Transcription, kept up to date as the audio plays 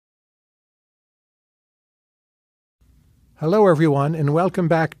Hello, everyone, and welcome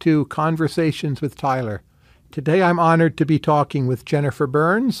back to Conversations with Tyler. Today, I'm honored to be talking with Jennifer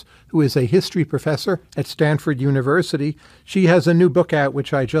Burns, who is a history professor at Stanford University. She has a new book out,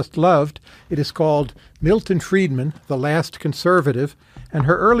 which I just loved. It is called Milton Friedman, The Last Conservative. And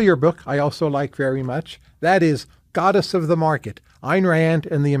her earlier book, I also like very much. That is Goddess of the Market, Ayn Rand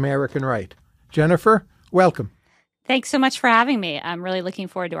and the American Right. Jennifer, welcome. Thanks so much for having me. I'm really looking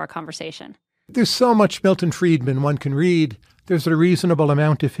forward to our conversation. There's so much Milton Friedman one can read. There's a reasonable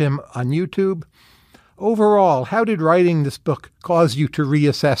amount of him on YouTube. Overall, how did writing this book cause you to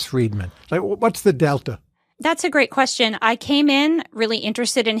reassess Friedman? Like, what's the delta? That's a great question. I came in really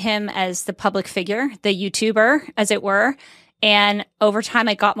interested in him as the public figure, the YouTuber, as it were. And over time,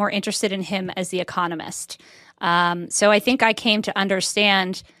 I got more interested in him as the economist. So I think I came to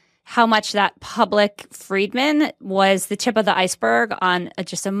understand how much that public Friedman was the tip of the iceberg on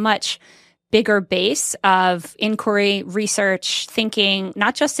just a much bigger base of inquiry, research, thinking,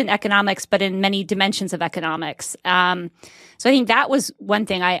 not just in economics, but in many dimensions of economics. So I think that was one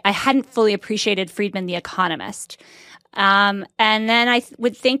thing. I hadn't fully appreciated Friedman, the economist. And then I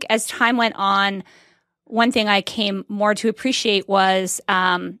would think as time went on, one thing I came more to appreciate was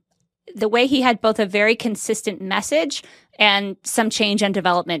the way he had both a very consistent message and some change and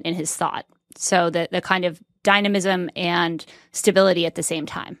development in his thought. So the kind of dynamism and stability at the same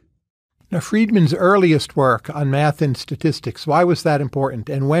time. Now, Friedman's earliest work on math and statistics, why was that important,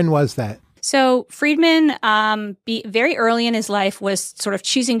 and when was that? So Friedman, very early in his life, was sort of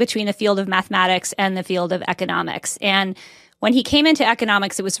choosing between the field of mathematics and the field of economics. And when he came into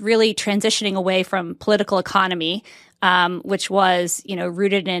economics, it was really transitioning away from political economy, which was,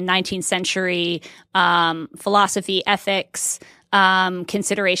 rooted in 19th century philosophy, ethics,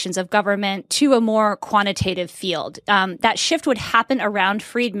 considerations of government, to a more quantitative field. That shift would happen around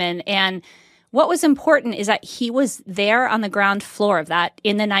Friedman. And what was important is that he was there on the ground floor of that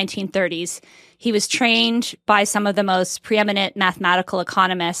in the 1930s. He was trained by some of the most preeminent mathematical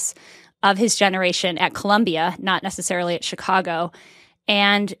economists of his generation at Columbia, not necessarily at Chicago.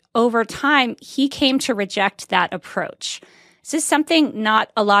 And over time, he came to reject that approach. This is something not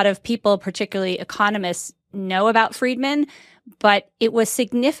a lot of people, particularly economists, know about Friedman, but it was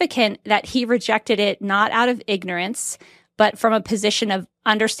significant that he rejected it not out of ignorance, but from a position of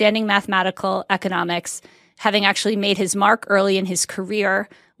understanding mathematical economics, having actually made his mark early in his career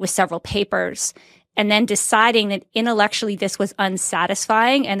with several papers, and then deciding that intellectually this was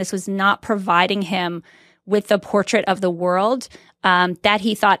unsatisfying and this was not providing him with the portrait of the world that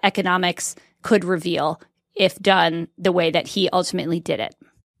he thought economics could reveal if done the way that he ultimately did it.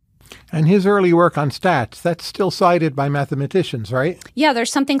 And his early work on stats, that's still cited by mathematicians, right? Yeah,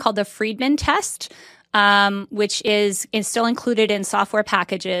 there's something called the Friedman test, which is still included in software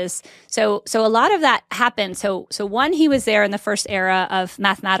packages. So a lot of that happened. So one, he was there in the first era of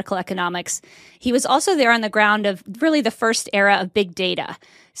mathematical economics. He was also there on the ground of really the first era of big data.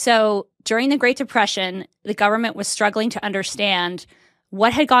 So during the Great Depression, the government was struggling to understand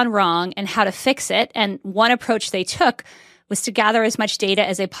what had gone wrong and how to fix it. And one approach they took was to gather as much data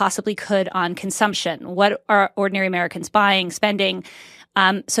as they possibly could on consumption. What are ordinary Americans buying, spending?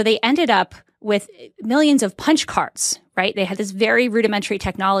 So they ended up with millions of punch cards, right? They had this very rudimentary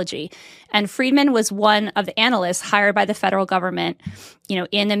technology. And Friedman was one of the analysts hired by the federal government,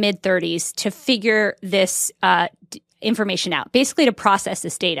 in the mid-30s to figure this information out, basically to process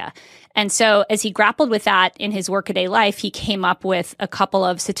this data. And so as he grappled with that in his workaday life, he came up with a couple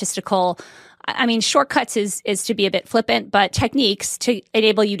of statistical shortcuts is to be a bit flippant, but techniques to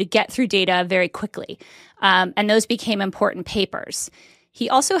enable you to get through data very quickly. And those became important papers. He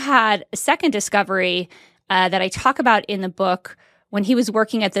also had a second discovery that I talk about in the book when he was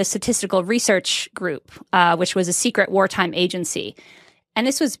working at the Statistical Research Group, which was a secret wartime agency. And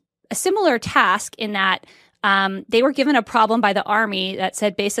this was a similar task in that they were given a problem by the Army that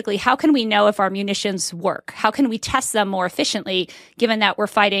said, basically, how can we know if our munitions work? How can we test them more efficiently, given that we're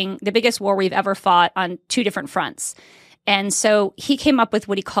fighting the biggest war we've ever fought on two different fronts? And so he came up with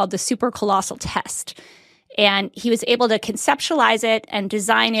what he called the supercolossal test. And he was able to conceptualize it and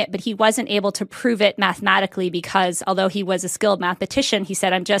design it, but he wasn't able to prove it mathematically because although he was a skilled mathematician, he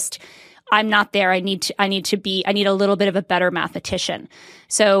said, I'm not there. I need a little bit of a better mathematician.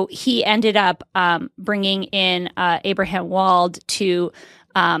 So he ended up bringing in Abraham Wald to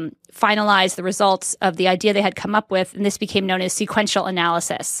finalize the results of the idea they had come up with. And this became known as sequential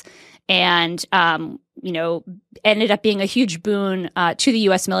analysis. And, ended up being a huge boon to the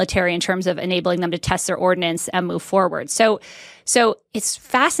U.S. military in terms of enabling them to test their ordnance and move forward. So it's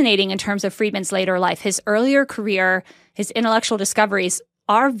fascinating in terms of Friedman's later life. His earlier career, his intellectual discoveries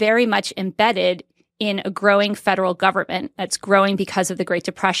are very much embedded in a growing federal government that's growing because of the Great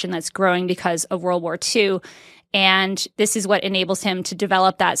Depression, that's growing because of World War II. And this is what enables him to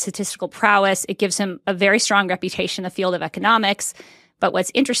develop that statistical prowess. It gives him a very strong reputation in the field of economics. But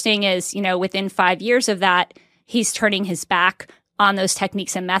what's interesting is, within 5 years of that, he's turning his back on those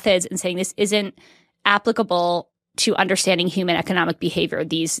techniques and methods and saying this isn't applicable to understanding human economic behavior.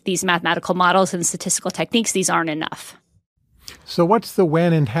 These mathematical models and statistical techniques, these aren't enough. So what's the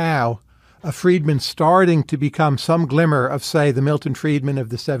when and how of Friedman starting to become some glimmer of, say, the Milton Friedman of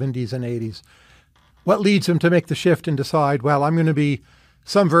the 70s and 80s? What leads him to make the shift and decide, well, I'm going to be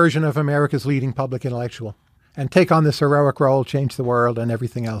some version of America's leading public intellectual and take on this heroic role, change the world, and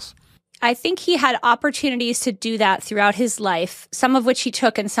everything else? I think he had opportunities to do that throughout his life, some of which he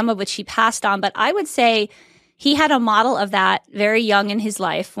took and some of which he passed on. But I would say he had a model of that very young in his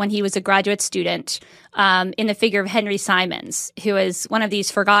life when he was a graduate student, in the figure of Henry Simons, who is one of these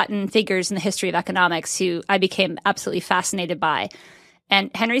forgotten figures in the history of economics who I became absolutely fascinated by.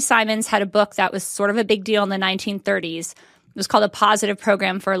 And Henry Simons had a book that was sort of a big deal in the 1930s. It was called A Positive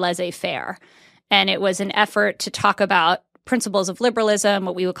Program for Laissez-Faire. And it was an effort to talk about principles of liberalism,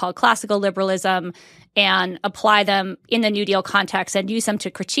 what we would call classical liberalism, and apply them in the New Deal context and use them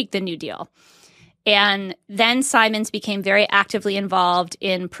to critique the New Deal. And then Simons became very actively involved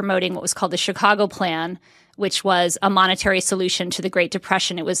in promoting what was called the Chicago Plan, which was a monetary solution to the Great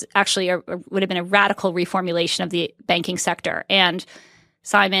Depression. It was actually would have been a radical reformulation of the banking sector. And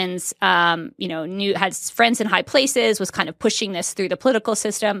Simons, had friends in high places, was kind of pushing this through the political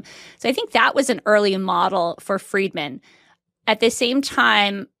system. So I think that was an early model for Friedman. At the same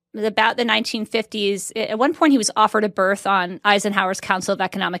time, about the 1950s, at one point he was offered a berth on Eisenhower's Council of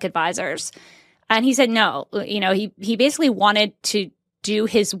Economic Advisors. And he said no. He basically wanted to do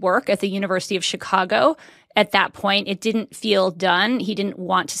his work at the University of Chicago. At that point, it didn't feel done. He didn't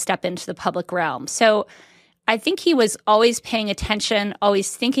want to step into the public realm. So I think he was always paying attention,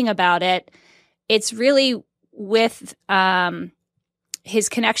 always thinking about it. It's really with his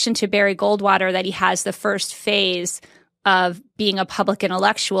connection to Barry Goldwater that he has the first phase of being a public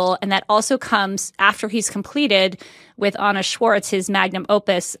intellectual. And that also comes after he's completed with Anna Schwartz, his magnum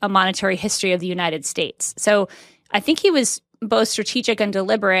opus, A Monetary History of the United States. So I think he was both strategic and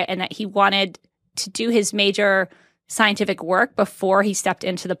deliberate in that he wanted to do his major scientific work before he stepped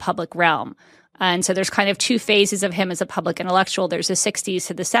into the public realm. And so there's kind of two phases of him as a public intellectual. There's the 60s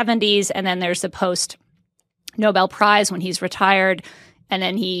to the 70s, and then there's the post-Nobel Prize when he's retired. And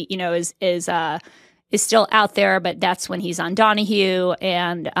then he, is still out there, but that's when he's on Donahue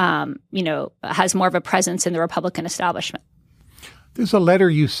and, has more of a presence in the Republican establishment. There's a letter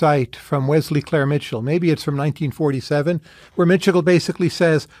you cite from Wesley Clare Mitchell, maybe it's from 1947, where Mitchell basically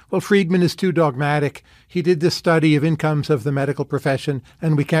says, well, Friedman is too dogmatic. He did this study of incomes of the medical profession,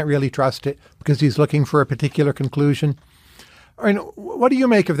 and we can't really trust it because he's looking for a particular conclusion. I mean, what do you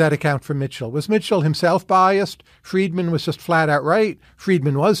make of that account from Mitchell? Was Mitchell himself biased? Friedman was just flat out right?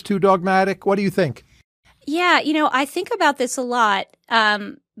 Friedman was too dogmatic? What do you think? Yeah, I think about this a lot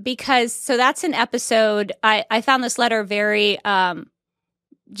because that's an episode. I found this letter very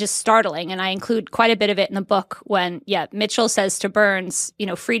just startling, and I include quite a bit of it in the book when, Mitchell says to Burns,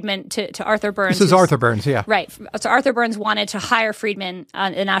 Friedman to Arthur Burns. This is Arthur Burns, yeah. Right. So Arthur Burns wanted to hire Friedman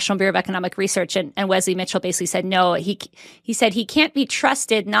on the National Bureau of Economic Research, and Wesley Mitchell basically said no. He said he can't be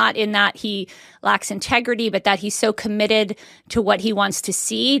trusted, not in that he lacks integrity, but that he's so committed to what he wants to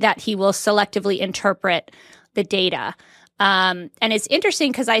see that he will selectively interpret the data. And it's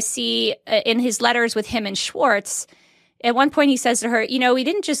interesting because I see in his letters with him and Schwartz, at one point he says to her, we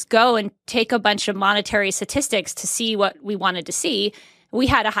didn't just go and take a bunch of monetary statistics to see what we wanted to see. We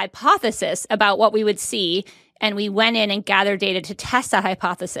had a hypothesis about what we would see, and we went in and gathered data to test that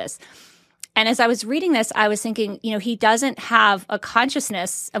hypothesis. And as I was reading this, I was thinking, he doesn't have a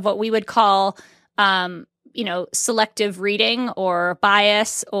consciousness of what we would call, selective reading or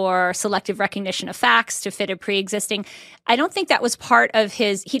bias or selective recognition of facts to fit a pre-existing. I don't think that was part of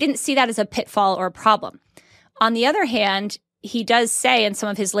he didn't see that as a pitfall or a problem. On the other hand, he does say in some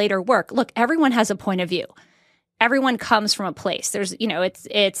of his later work, look, everyone has a point of view. Everyone comes from a place. There's,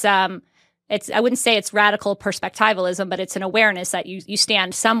 I wouldn't say it's radical perspectivalism, but it's an awareness that you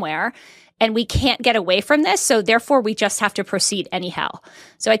stand somewhere and we can't get away from this. So therefore we just have to proceed anyhow.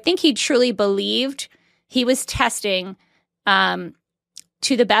 So I think he truly believed he was testing, to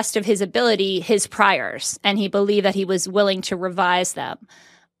the best of his ability, his priors, and he believed that he was willing to revise them.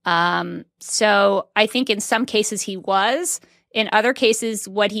 So I think in some cases he was. In other cases,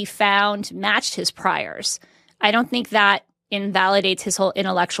 what he found matched his priors. I don't think that invalidates his whole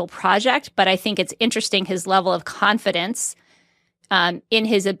intellectual project, but I think it's interesting his level of confidence in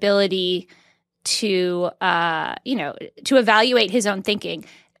his ability to evaluate his own thinking.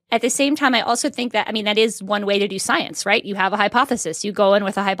 At the same time, I also think that, that is one way to do science, right? You have a hypothesis. You go in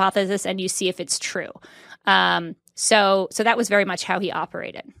with a hypothesis and you see if it's true. So that was very much how he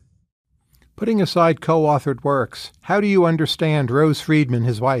operated. Putting aside co-authored works, how do you understand Rose Friedman,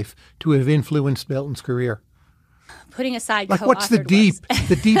 his wife, to have influenced Milton's career? Putting aside co-authored what's the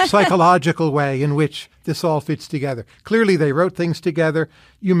deep psychological way in which this all fits together? Clearly, they wrote things together.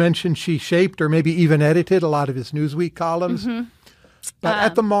 You mentioned she shaped or maybe even edited a lot of his Newsweek columns. Mm-hmm. But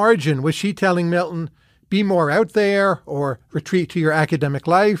at the margin, was she telling Milton, be more out there or retreat to your academic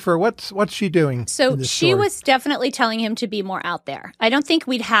life, or what's she doing? So she was definitely telling him to be more out there. I don't think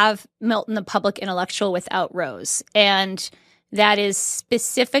we'd have Milton the public intellectual without Rose. And that is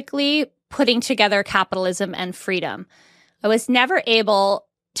specifically putting together capitalism and freedom. I was never able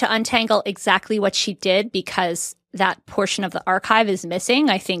to untangle exactly what she did because that portion of the archive is missing,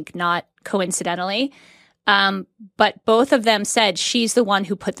 I think not coincidentally. But both of them said she's the one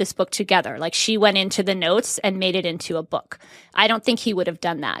who put this book together. Like, she went into the notes and made it into a book. I don't think he would have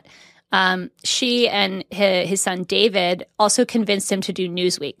done that. She and his son David also convinced him to do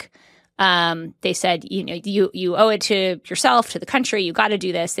Newsweek. They said, you owe it to yourself, to the country. You got to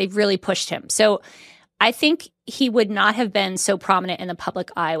do this. They've really pushed him. So I think he would not have been so prominent in the public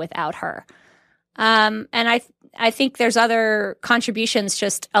eye without her. And I think there's other contributions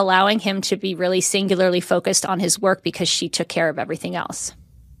just allowing him to be really singularly focused on his work because she took care of everything else.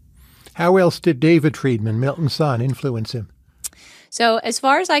 How else did David Friedman, Milton's son, influence him? So as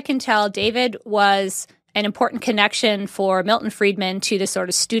far as I can tell, David was an important connection for Milton Friedman to the sort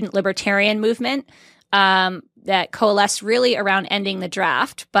of student libertarian movement that coalesced really around ending the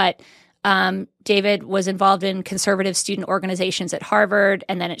draft. But David was involved in conservative student organizations at Harvard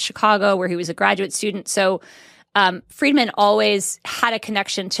and then at Chicago, where he was a graduate student. So Friedman always had a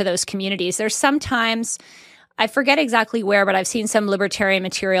connection to those communities. There's sometimes, I forget exactly where, but I've seen some libertarian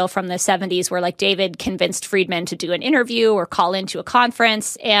material from the 70s where like David convinced Friedman to do an interview or call into a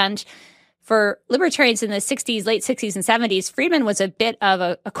conference. And for libertarians in the 60s, late 60s and 70s, Friedman was a bit of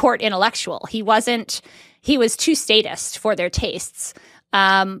a court intellectual. He was too statist for their tastes.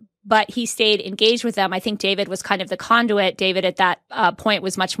 But he stayed engaged with them. I think David was kind of the conduit. David at that point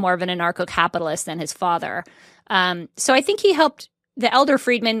was much more of an anarcho-capitalist than his father. So I think he helped the elder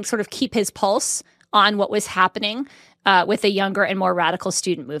Friedman sort of keep his pulse on what was happening with the younger and more radical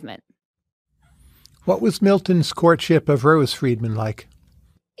student movement. What was Milton's courtship of Rose Friedman like?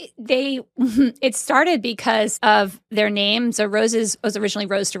 It started because of their names. So Rose was originally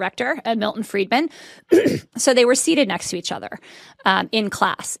Rose Director and Milton Friedman. So they were seated next to each other in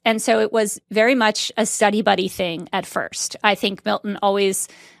class. And so it was very much a study buddy thing at first. I think Milton always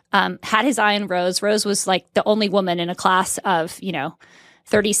had his eye on Rose. Rose was like the only woman in a class of,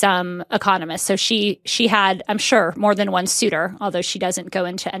 30-some economists. So she had, I'm sure, more than one suitor, although she doesn't go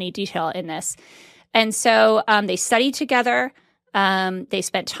into any detail in this. And so they studied together. They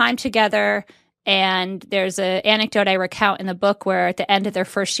spent time together, and there's an anecdote I recount in the book where at the end of their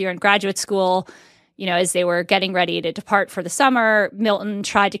first year in graduate school, as they were getting ready to depart for the summer, Milton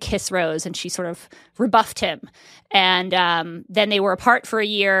tried to kiss Rose, and she sort of rebuffed him. And then they were apart for a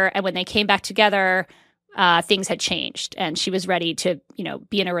year, and when they came back together, things had changed, and she was ready to,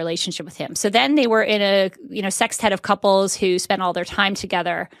 be in a relationship with him. So then they were in a, sextet of couples who spent all their time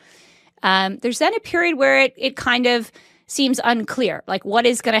together. There's then a period where it kind of seems unclear, like what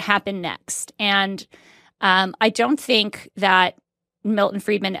is going to happen next. And I don't think that Milton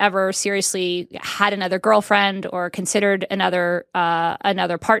Friedman ever seriously had another girlfriend or considered another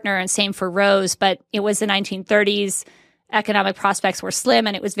partner, and same for Rose. But it was the 1930s, economic prospects were slim,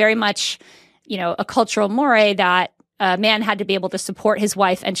 and it was very much, a cultural mores that a man had to be able to support his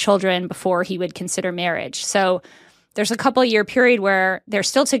wife and children before he would consider marriage. So there's a couple-year period where they're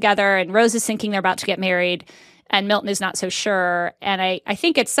still together, and Rose is thinking they're about to get married, and Milton is not so sure. And I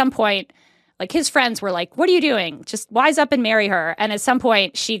think at some point, like, his friends were like, what are you doing? Just wise up and marry her. And at some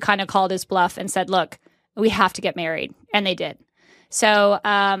point, she kind of called his bluff and said, look, we have to get married. And they did. So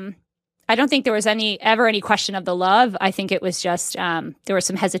I don't think there was ever any question of the love. I think it was just there was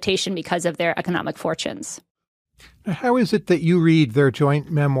some hesitation because of their economic fortunes. Now, how is it that you read their joint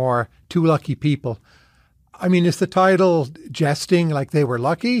memoir, Two Lucky People? I mean, is the title jesting, like they were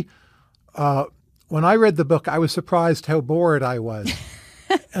lucky? When I read the book, I was surprised how bored I was.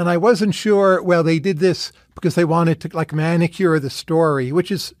 And I wasn't sure, well, they did this because they wanted to like manicure the story, which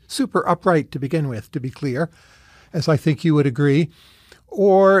is super upright to begin with, to be clear, as I think you would agree.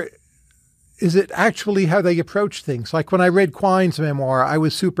 Or is it actually how they approach things? Like when I read Quine's memoir, I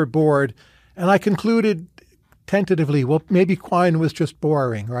was super bored, and I concluded tentatively, well, maybe Quine was just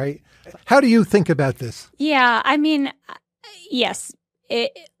boring, right? How do you think about this? Yeah, I mean, yes.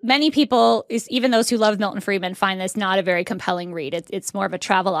 Many people, even those who love Milton Friedman, find this not a very compelling read. It's more of a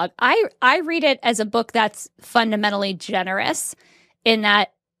travelogue. I read it as a book that's fundamentally generous in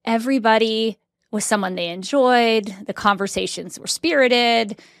that everybody was someone they enjoyed. The conversations were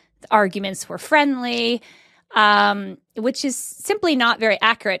spirited. The arguments were friendly, which is simply not very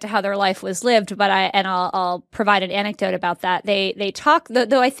accurate to how their life was lived. But I'll provide an anecdote about that. They talk,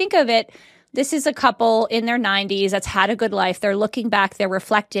 though I think of it, this is a couple in their 90s that's had a good life. They're looking back, they're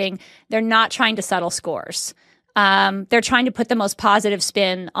reflecting. They're not trying to settle scores. They're trying to put the most positive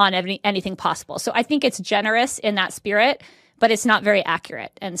spin on anything possible. So I think it's generous in that spirit, but it's not very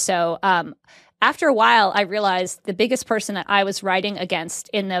accurate. And so after a while, I realized the biggest person that I was writing against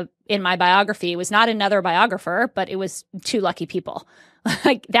in my biography was not another biographer, but it was two lucky people.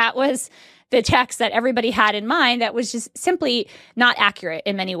 Like that was the text that everybody had in mind that was just simply not accurate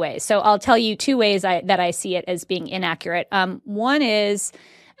in many ways. So I'll tell you two ways that I see it as being inaccurate. One is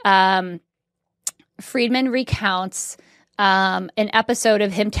Friedman recounts an episode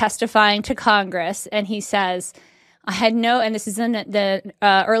of him testifying to Congress, and he says, and this is in the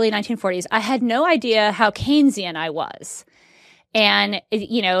early 1940s, I had no idea how Keynesian I was. And,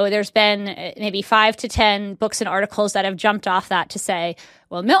 there's been maybe 5 to 10 books and articles that have jumped off that to say,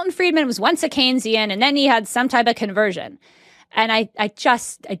 well, Milton Friedman was once a Keynesian and then he had some type of conversion. And I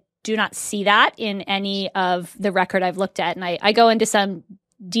do not see that in any of the record I've looked at. And I go into some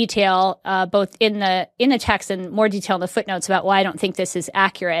detail, both in the text and more detail in the footnotes about why I don't think this is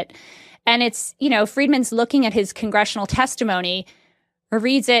accurate. And it's, Friedman's looking at his congressional testimony,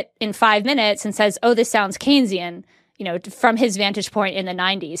 reads it in 5 minutes and says, oh, this sounds Keynesian, from his vantage point in the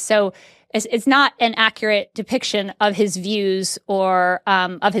 90s. So it's not an accurate depiction of his views or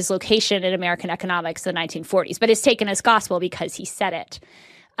of his location in American economics in the 1940s, but it's taken as gospel because he said it.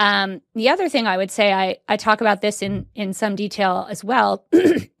 The other thing I would say, I talk about this in some detail as well.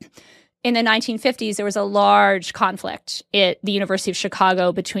 In the 1950s, there was a large conflict at the University of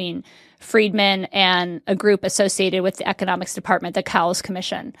Chicago between Friedman and a group associated with the economics department, the Cowles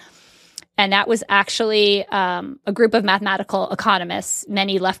Commission. And that was actually a group of mathematical economists,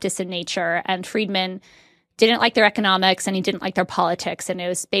 many leftists in nature. And Friedman didn't like their economics and he didn't like their politics. And it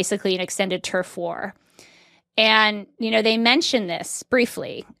was basically an extended turf war. And, they mention this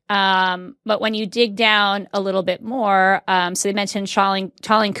briefly. But when you dig down a little bit more, so they mentioned Charling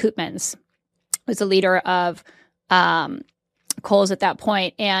Koopmans was the leader of Coles at that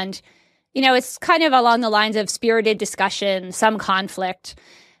point. And, it's kind of along the lines of spirited discussion, some conflict.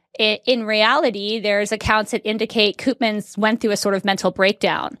 In reality, there's accounts that indicate Koopmans went through a sort of mental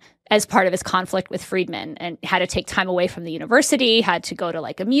breakdown as part of his conflict with Friedman and had to take time away from the university, had to go to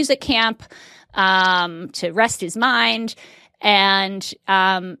like a music camp to rest his mind. And,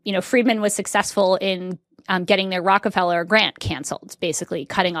 Friedman was successful in getting their Rockefeller grant canceled, basically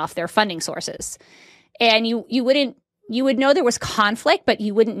cutting off their funding sources. And you would know there was conflict, but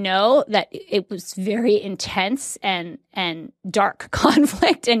you wouldn't know that it was very intense and dark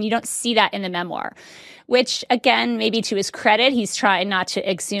conflict. And you don't see that in the memoir, which again, maybe to his credit, he's trying not to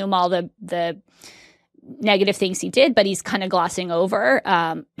exhume all the negative things he did, but he's kind of glossing over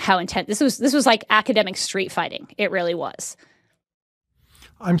how intense this was like academic street fighting. It really was.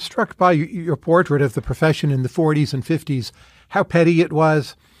 I'm struck by your portrait of the profession in the 40s and 50s, how petty it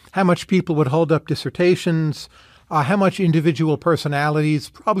was, how much people would hold up dissertations, how much individual personalities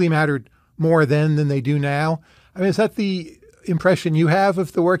probably mattered more then than they do now. I mean, is that the impression you have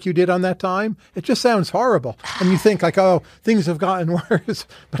of the work you did on that time? It just sounds horrible. And you think like, oh, things have gotten worse,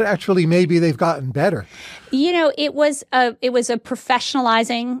 but actually maybe they've gotten better. It was a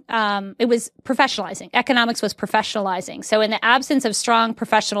professionalizing. It was professionalizing. Economics was professionalizing. So in the absence of strong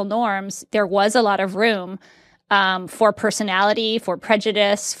professional norms, there was a lot of room for personality, for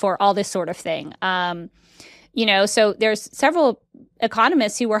prejudice, for all this sort of thing. So there's several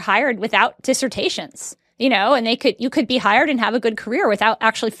economists who were hired without dissertations, and you could be hired and have a good career without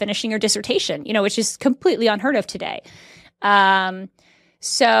actually finishing your dissertation, which is completely unheard of today. And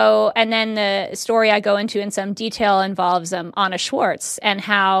then the story I go into in some detail involves Anna Schwartz and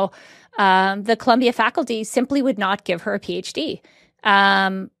how the Columbia faculty simply would not give her a PhD.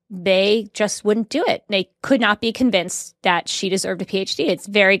 They just wouldn't do it. They could not be convinced that she deserved a PhD. It's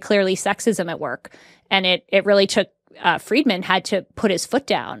very clearly sexism at work. And it really took Friedman had to put his foot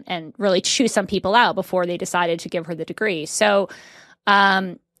down and really chew some people out before they decided to give her the degree. So,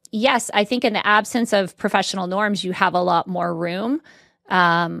 yes, I think in the absence of professional norms, you have a lot more room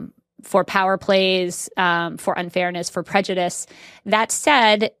for power plays, for unfairness, for prejudice. That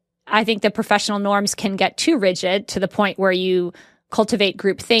said, I think the professional norms can get too rigid to the point where you cultivate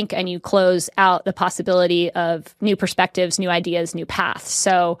groupthink and you close out the possibility of new perspectives, new ideas, new paths.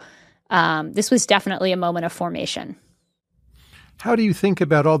 So this was definitely a moment of formation. How do you think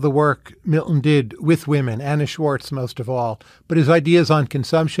about all the work Milton did with women, Anna Schwartz most of all, but his ideas on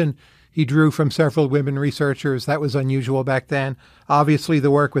consumption, he drew from several women researchers. That was unusual back then. Obviously,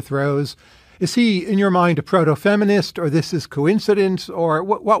 the work with Rose. Is he, in your mind, a proto-feminist, or this is coincidence, or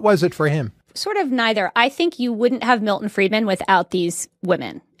what was it for him? Sort of neither. I think you wouldn't have Milton Friedman without these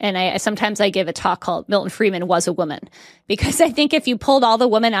women. And sometimes I give a talk called Milton Friedman Was a Woman, because I think if you pulled all the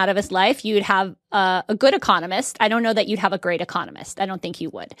women out of his life, you'd have a good economist. I don't know that you'd have a great economist. I don't think you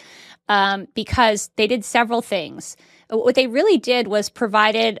would, because they did several things. What they really did was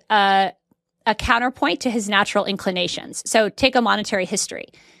provided a counterpoint to his natural inclinations. So take a monetary history.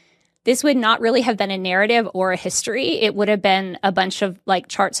 This would not really have been a narrative or a history. It would have been a bunch of like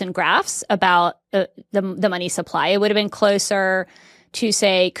charts and graphs about the money supply. It would have been closer to,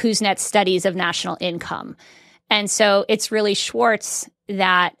 say, Kuznets' studies of national income. And so it's really Schwartz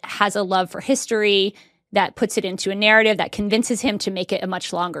that has a love for history, that puts it into a narrative, that convinces him to make it a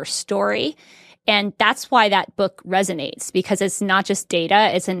much longer story. And that's why that book resonates, because it's not just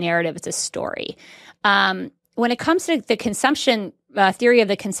data, it's a narrative, it's a story. When it comes to the consumption theory of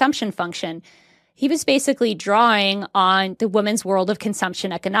the consumption function, he was basically drawing on the women's world of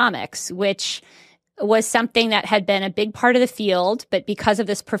consumption economics, which was something that had been a big part of the field, but because of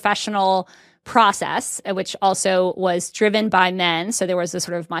this professional process, which also was driven by men, so there was a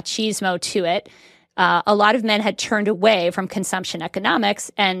sort of machismo to it, a lot of men had turned away from consumption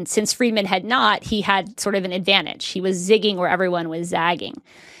economics, and since Friedman had not, he had sort of an advantage. He was zigging where everyone was zagging.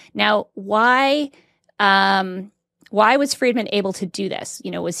 Now, why was Friedman able to do this?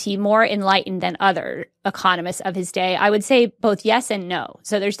 Was he more enlightened than other economists of his day? I would say both yes and no.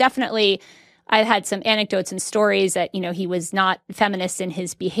 So there's definitely, I've had some anecdotes and stories that, he was not feminist in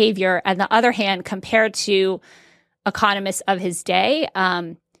his behavior. On the other hand, compared to economists of his day,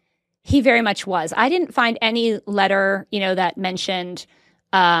 he very much was. I didn't find any letter, that mentioned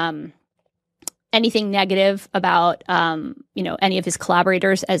anything negative about, any of his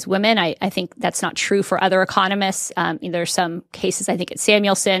collaborators as women. I think that's not true for other economists. There's some cases, I think it's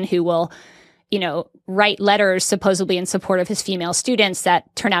Samuelson, who will, write letters supposedly in support of his female students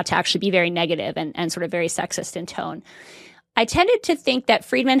that turn out to actually be very negative and sort of very sexist in tone. I tended to think that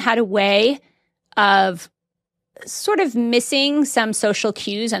Friedman had a way of sort of missing some social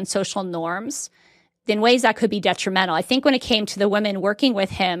cues and social norms in ways that could be detrimental. I think when it came to the women working with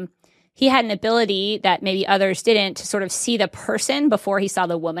him, he had an ability that maybe others didn't to sort of see the person before he saw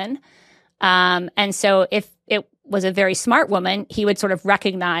the woman. And so if it was a very smart woman, he would sort of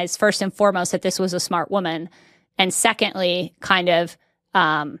recognize first and foremost that this was a smart woman. And secondly, kind of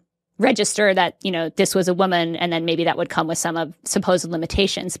register that, this was a woman. And then maybe that would come with some of supposed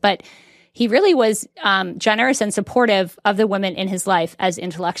limitations. But he really was generous and supportive of the women in his life as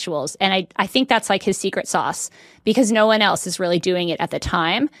intellectuals. And I think that's like his secret sauce, because no one else is really doing it at the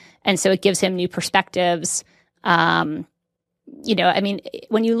time. And so it gives him new perspectives. When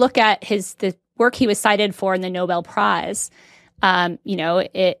you look at the work he was cited for in the Nobel Prize,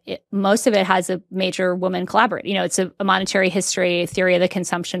 most of it has a major woman collaborator. It's a monetary history, theory of the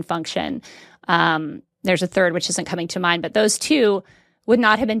consumption function. There's a third, which isn't coming to mind, but those two would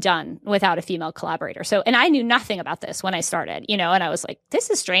not have been done without a female collaborator. So, and I knew nothing about this when I started, and I was like, this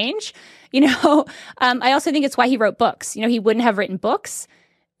is strange. I also think it's why he wrote books. He wouldn't have written books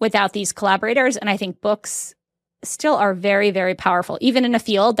without these collaborators. And I think books still are very, very powerful. Even in a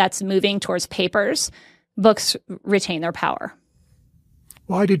field that's moving towards papers, books retain their power.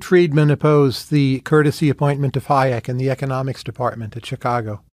 Why did Friedman oppose the courtesy appointment of Hayek in the economics department at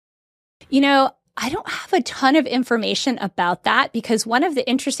Chicago? I don't have a ton of information about that, because one of the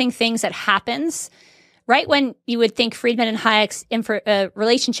interesting things that happens right when you would think Friedman and Hayek's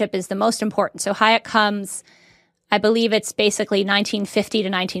relationship is the most important. So Hayek comes, I believe it's basically 1950 to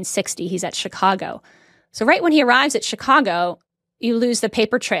 1960. He's at Chicago. So right when he arrives at Chicago, you lose the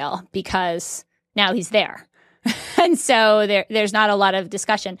paper trail because now he's there. And so there's not a lot of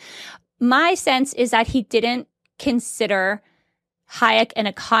discussion. My sense is that he didn't consider Hayek an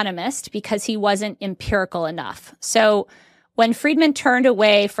economist because he wasn't empirical enough. So when Friedman turned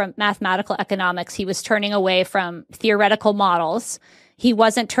away from mathematical economics, he was turning away from theoretical models. He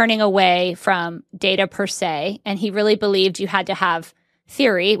wasn't turning away from data per se. And he really believed you had to have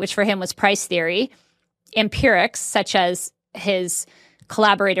theory, which for him was price theory, empirics, such as his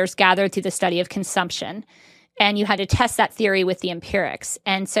collaborators gathered through the study of consumption. And you had to test that theory with the empirics.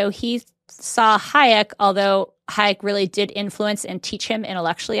 And so he saw Hayek, although Hayek really did influence and teach him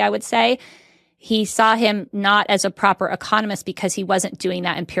intellectually, I would say, he saw him not as a proper economist because he wasn't doing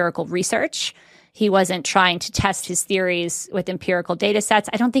that empirical research. He wasn't trying to test his theories with empirical data sets.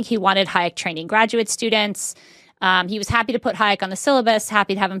 I don't think he wanted Hayek training graduate students. He was happy to put Hayek on the syllabus,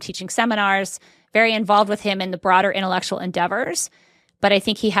 happy to have him teaching seminars, very involved with him in the broader intellectual endeavors. But I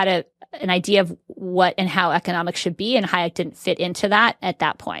think he had an idea of what and how economics should be, and Hayek didn't fit into that at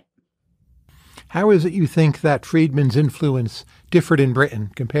that point. How is it you think that Friedman's influence differed in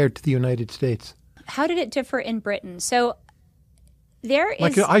Britain compared to the United States? How did it differ in Britain? So there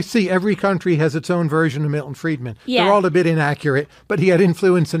is... I see every country has its own version of Milton Friedman. Yeah. They're all a bit inaccurate, but he had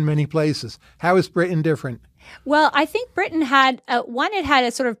influence in many places. How is Britain different? Well, I think Britain had, it had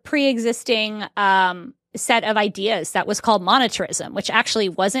a sort of pre-existing set of ideas that was called monetarism, which actually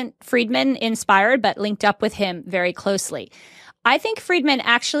wasn't Friedman inspired, but linked up with him very closely. I think Friedman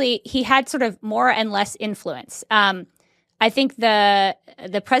actually, he had sort of more and less influence. I think the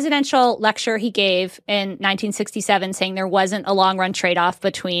presidential lecture he gave in 1967 saying there wasn't a long-run trade-off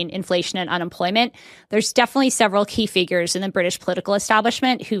between inflation and unemployment, there's definitely several key figures in the British political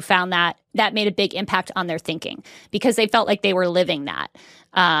establishment who found that made a big impact on their thinking because they felt like they were living that.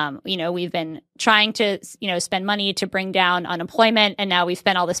 We've been trying to, spend money to bring down unemployment, and now we've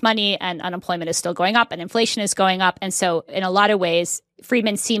spent all this money and unemployment is still going up and inflation is going up. And so in a lot of ways,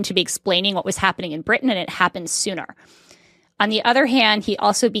 Friedman seemed to be explaining what was happening in Britain, and it happened sooner. On the other hand, he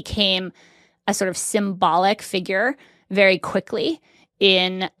also became a sort of symbolic figure very quickly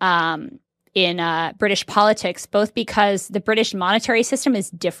in British politics, both because the British monetary system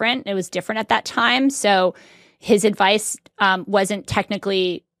is different. It was different at that time. So his advice wasn't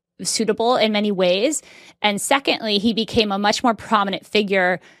technically suitable in many ways. And secondly, he became a much more prominent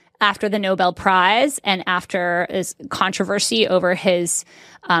figure after the Nobel Prize and after his controversy over his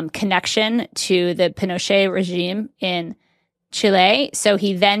connection to the Pinochet regime in Chile. So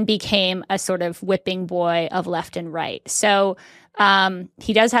he then became a sort of whipping boy of left and right. So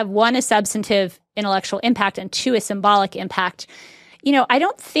he does have, one, a substantive intellectual impact, and two, a symbolic impact. I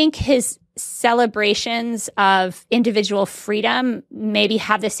don't think his celebrations of individual freedom maybe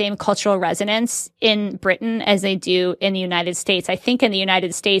have the same cultural resonance in Britain as they do in the United States. I think in the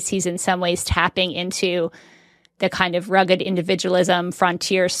United States, he's in some ways tapping into the kind of rugged individualism,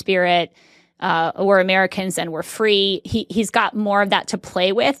 frontier spirit. We're Americans and we're free. He's got more of that to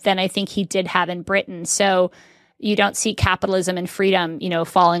play with than I think he did have in Britain. So you don't see capitalism and freedom,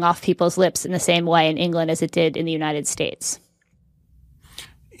 falling off people's lips in the same way in England as it did in the United States.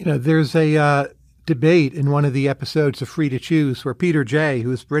 There's a debate in one of the episodes of Free to Choose where Peter Jay,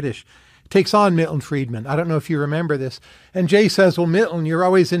 who is British, takes on Milton Friedman. I don't know if you remember this. And Jay says, well, Milton, you're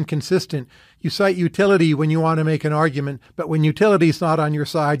always inconsistent. You cite utility when you want to make an argument, but when utility's not on your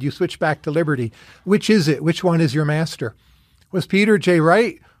side, you switch back to liberty. Which is it? Which one is your master? Was Peter Jay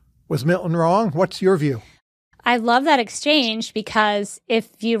right? Was Milton wrong? What's your view? I love that exchange because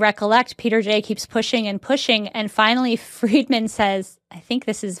if you recollect, Peter Jay keeps pushing and pushing. And finally, Friedman says, I think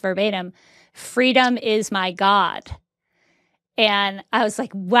this is verbatim, freedom is my God. And I was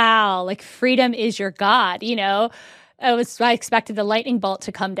like, wow, like freedom is your God. I expected the lightning bolt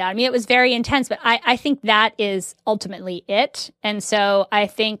to come down. I mean, it was very intense, but I think that is ultimately it. And so I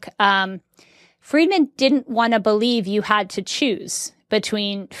think Friedman didn't want to believe you had to choose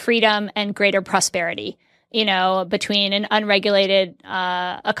between freedom and greater prosperity. Between an unregulated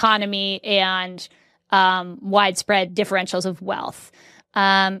economy and widespread differentials of wealth.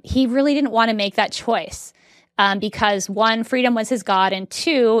 He really didn't want to make that choice because, one, freedom was his God, and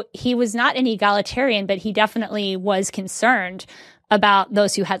two, he was not an egalitarian, but he definitely was concerned about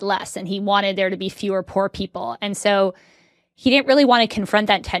those who had less, and he wanted there to be fewer poor people. And so he didn't really want to confront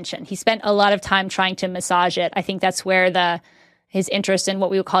that tension. He spent a lot of time trying to massage it. I think that's where his interest in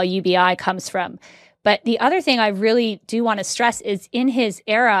what we would call UBI comes from. But the other thing I really do want to stress is in his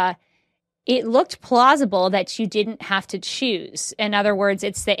era, it looked plausible that you didn't have to choose. In other words,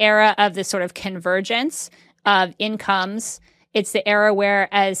 it's the era of the sort of convergence of incomes. It's the era where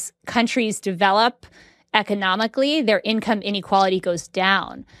as countries develop economically, their income inequality goes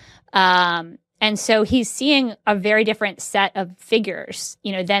down. And so he's seeing a very different set of figures,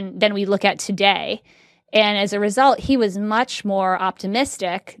 than we look at today. And as a result, he was much more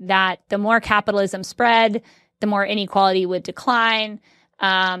optimistic that the more capitalism spread, the more inequality would decline,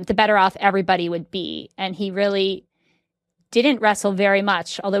 the better off everybody would be. And he really didn't wrestle very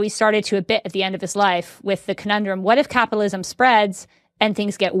much, although he started to a bit at the end of his life with the conundrum, what if capitalism spreads and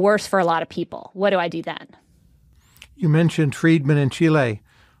things get worse for a lot of people? What do I do then? You mentioned Friedman and Chile.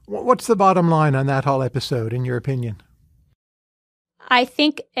 What's the bottom line on that whole episode, in your opinion? I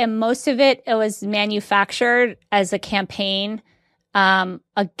think most of it was manufactured as a campaign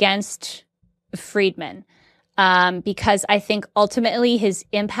against Friedman, because I think ultimately his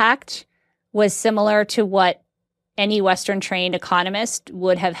impact was similar to what any Western-trained economist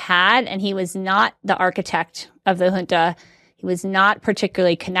would have had, and he was not the architect of the junta. He was not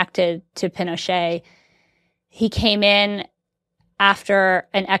particularly connected to Pinochet. He came in after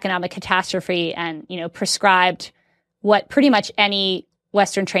an economic catastrophe and, prescribed what pretty much any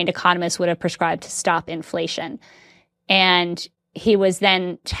Western-trained economist would have prescribed to stop inflation. And he was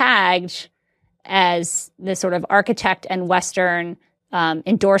then tagged as the sort of architect and Western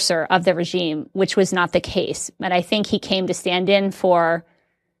endorser of the regime, which was not the case. But I think he came to stand in for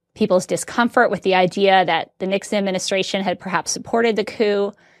people's discomfort with the idea that the Nixon administration had perhaps supported the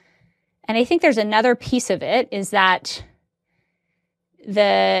coup. And I think there's another piece of it is that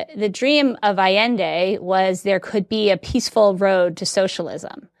the dream of Allende was there could be a peaceful road to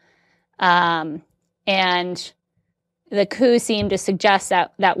socialism. And the coup seemed to suggest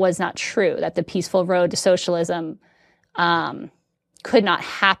that that was not true, that the peaceful road to socialism could not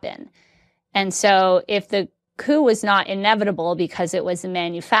happen. And so if the coup was not inevitable because it was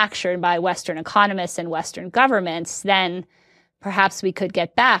manufactured by Western economists and Western governments, then perhaps we could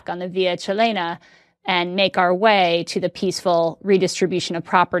get back on the Via Chilena and make our way to the peaceful redistribution of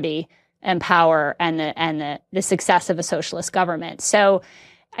property and power and the success of a socialist government. So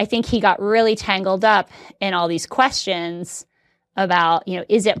I think he got really tangled up in all these questions about,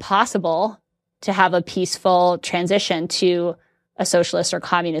 is it possible to have a peaceful transition to a socialist or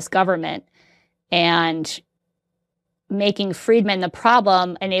communist government? And making Friedman the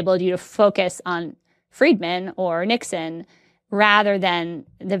problem enabled you to focus on Friedman or Nixon rather than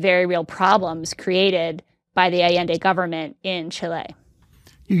the very real problems created by the Allende government in Chile.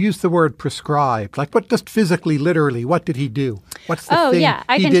 You used the word prescribed. Like, what, just physically, literally, what did he do? What's the thing yeah,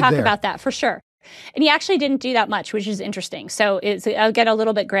 I he can did talk there? about that for sure. And he actually didn't do that much, which is interesting. So I'll get a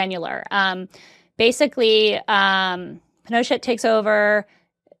little bit granular. Basically, Pinochet takes over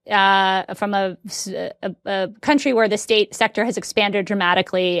from a country where the state sector has expanded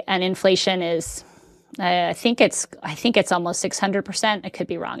dramatically and inflation is, I think it's almost 600%. I could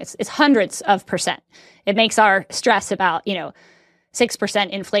be wrong. It's hundreds of percent. It makes our stress about 6%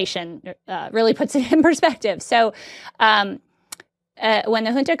 inflation really puts it in perspective. So when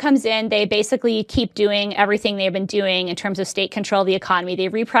the junta comes in, they basically keep doing everything they've been doing in terms of state control of the economy. They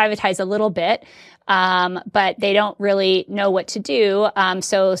reprivatize a little bit, but they don't really know what to do.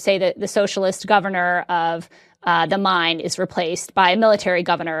 So say that the socialist governor of the mine is replaced by a military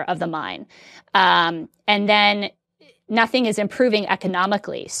governor of the mine. And then nothing is improving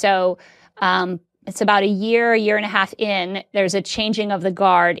economically. So it's about a year and a half in, there's a changing of the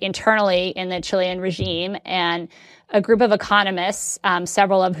guard internally in the Chilean regime, and a group of economists,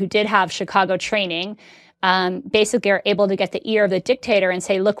 several of who did have Chicago training, basically are able to get the ear of the dictator and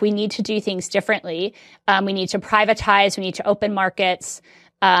say, look, we need to do things differently. We need to privatize. We need to open markets.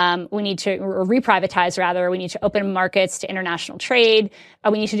 We need to reprivatize, rather. We need to open markets to international trade.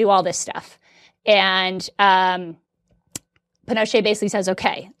 We need to do all this stuff. And Pinochet basically says,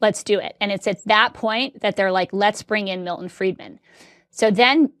 okay, let's do it. And it's at that point that they're like, let's bring in Milton Friedman. So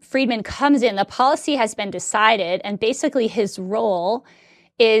then Friedman comes in, the policy has been decided, and basically his role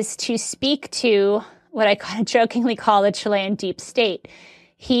is to speak to what I kind of jokingly call the Chilean deep state.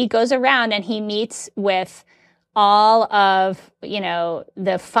 He goes around and he meets with all of,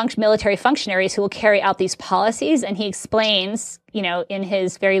 the military functionaries who will carry out these policies, and he explains, in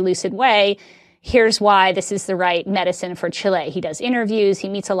his very lucid way, here's why this is the right medicine for Chile. He does interviews. He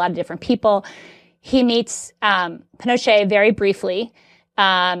meets a lot of different people. He meets Pinochet very briefly,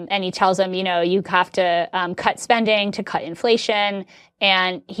 and he tells him, you have to cut spending to cut inflation.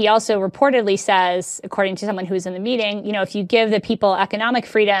 And he also reportedly says, according to someone who was in the meeting, if you give the people economic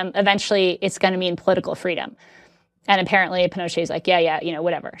freedom, eventually it's going to mean political freedom. And apparently Pinochet's like, yeah,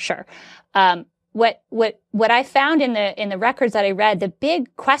 whatever, sure. What I found in the records that I read, the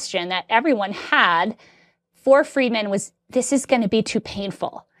big question that everyone had for Friedman was, this is going to be too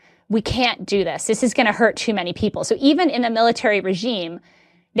painful. We can't do this. This is going to hurt too many people. So even in the military regime,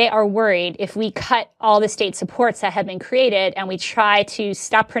 they are worried if we cut all the state supports that have been created and we try to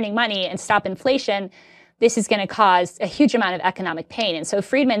stop printing money and stop inflation, this is going to cause a huge amount of economic pain. And so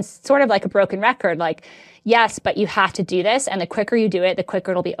Friedman's sort of like a broken record, like, yes, but you have to do this. And the quicker you do it, the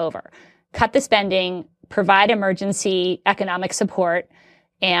quicker it'll be over. Cut the spending, provide emergency economic support,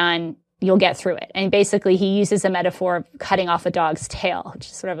 and you'll get through it. And basically he uses a metaphor of cutting off a dog's tail, which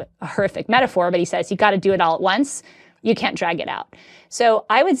is sort of a horrific metaphor, but he says you got to do it all at once. You can't drag it out. So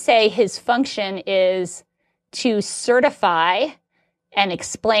I would say his function is to certify and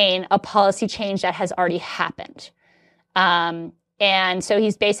explain a policy change that has already happened. And so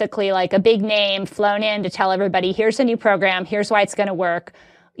he's basically like a big name flown in to tell everybody, here's a new program, here's why it's going to work.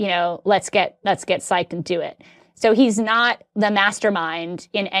 Let's get psyched and do it. So he's not the mastermind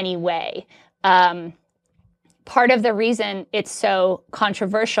in any way. Part of the reason it's so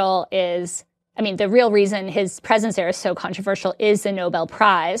controversial is, the real reason his presence there is so controversial is the Nobel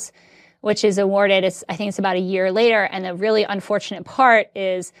Prize, which is awarded, I think it's about a year later. And the really unfortunate part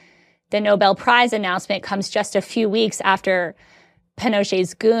is the Nobel Prize announcement comes just a few weeks after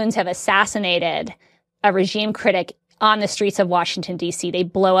Pinochet's goons have assassinated a regime critic on the streets of Washington, D.C. They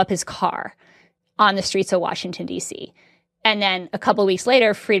blow up his car on the streets of Washington, D.C. And then a couple of weeks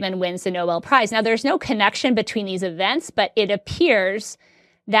later, Friedman wins the Nobel Prize. Now, there's no connection between these events, but it appears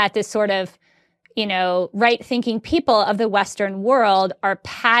that this sort of, right-thinking people of the Western world are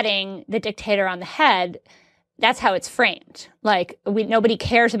patting the dictator on the head. That's how it's framed. Like, nobody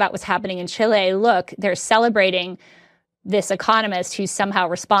cares about what's happening in Chile. Look, they're celebrating this economist who's somehow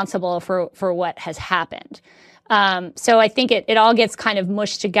responsible for what has happened. So I think it all gets kind of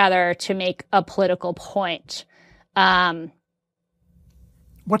mushed together to make a political point. What's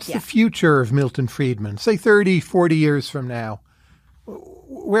the future of Milton Friedman? Say 30, 40 years from now.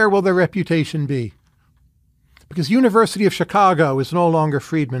 Where will their reputation be? Because University of Chicago is no longer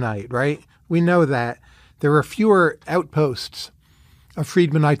Friedmanite, right? We know that. There are fewer outposts of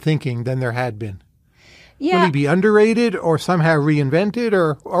Friedmanite thinking than there had been. Yeah. Will he be underrated or somehow reinvented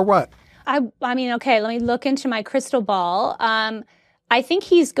or what? Okay, let me look into my crystal ball. I think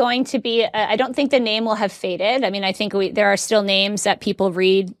he's going to be, I don't think the name will have faded. I think there are still names that people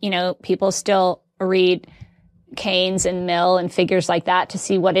read, people still read Keynes and Mill and figures like that to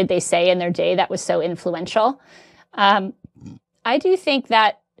see what did they say in their day that was so influential. I think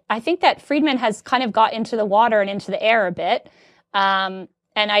that Friedman has kind of got into the water and into the air a bit. And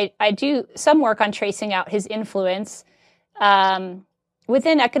I do some work on tracing out his influence.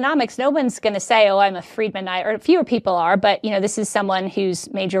 Within economics, no one's going to say, oh, I'm a Friedmanite, or fewer people are, but, this is someone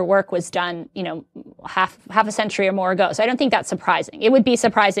whose major work was done, half a century or more ago. So I don't think that's surprising. It would be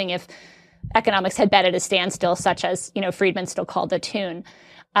surprising if economics had been at a standstill, such as, Friedman still called the tune.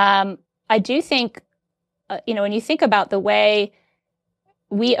 I do think, when you think about the way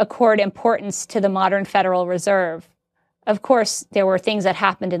we accord importance to the modern Federal Reserve, of course, there were things that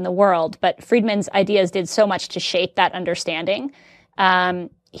happened in the world, but Friedman's ideas did so much to shape that understanding.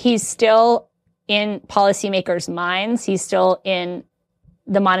 He's still in policymakers' minds. He's still in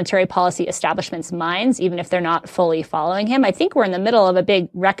the monetary policy establishment's minds, even if they're not fully following him. I think we're in the middle of a big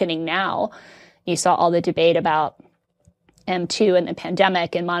reckoning now. You saw all the debate about M2 and the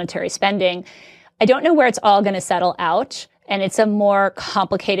pandemic and monetary spending. I don't know where it's all going to settle out, and it's a more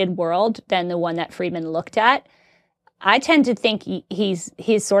complicated world than the one that Friedman looked at. I tend to think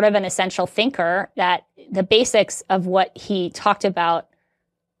he's sort of an essential thinker, that the basics of what he talked about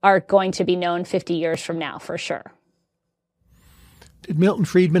are going to be known 50 years from now, for sure. Did Milton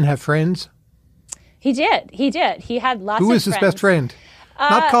Friedman have friends? He did. He had lots of friends. Who was his best friend?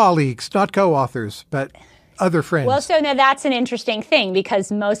 Not colleagues, not co-authors, but other friends. Well, so now that's an interesting thing,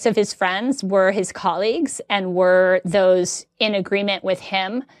 because most of his friends were his colleagues and were those in agreement with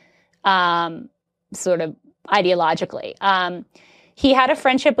him, sort of ideologically. He had a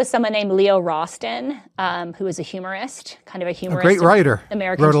friendship with someone named Leo Rostin, who was a humorist, kind of a humorist. A great writer.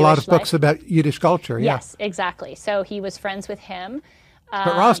 American Wrote a lot Jewish of books about Yiddish culture. Yeah. Yes, exactly. So he was friends with him.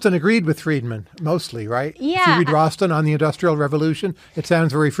 But Rostin agreed with Friedman, mostly, right? Yeah. If you read Rostin on the Industrial Revolution, it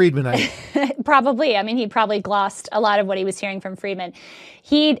sounds very Friedmanite. Probably. He probably glossed a lot of what he was hearing from Friedman.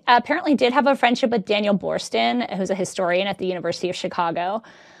 He apparently did have a friendship with Daniel Boorstin, who's a historian at the University of Chicago.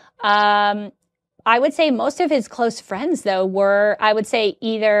 I would say most of his close friends, though, were, I would say,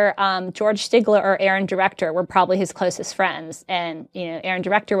 either George Stigler or Aaron Director were probably his closest friends. And, Aaron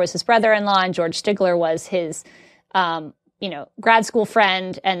Director was his brother-in-law, and George Stigler was his, grad school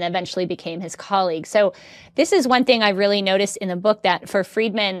friend, and eventually became his colleague. So this is one thing I really noticed in the book, that for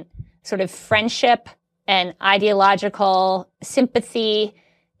Friedman, sort of friendship and ideological sympathy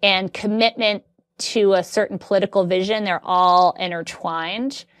and commitment to a certain political vision, they're all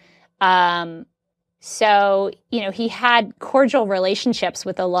intertwined. So, he had cordial relationships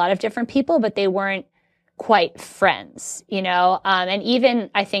with a lot of different people, but they weren't quite friends, and even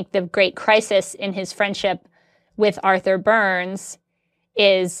I think the great crisis in his friendship with Arthur Burns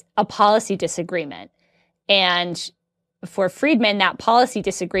is a policy disagreement. And for Friedman, that policy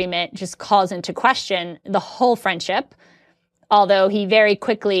disagreement just calls into question the whole friendship, although he very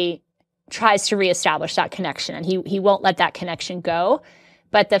quickly tries to reestablish that connection, and he won't let that connection go.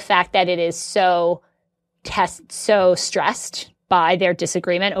 But the fact that it is so stressed by their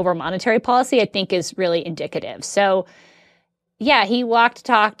disagreement over monetary policy, I think is really indicative. So yeah, he walked,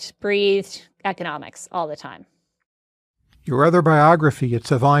 talked, breathed economics all the time. Your other biography,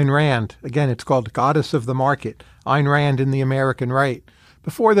 it's of Ayn Rand. Again, it's called Goddess of the Market, Ayn Rand in the American Right.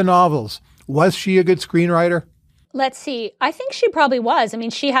 Before the novels, was she a good screenwriter? Let's see. I think she probably was. I mean,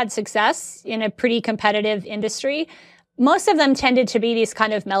 she had success in a pretty competitive industry. Most of them tended to be these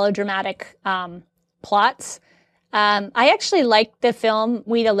kind of melodramatic plots. I actually liked the film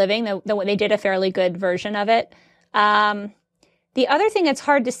We the Living. They did a fairly good version of it. The other thing that's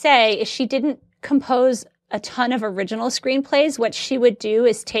hard to say is she didn't compose a ton of original screenplays. What she would do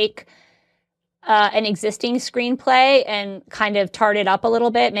is take an existing screenplay and kind of tart it up a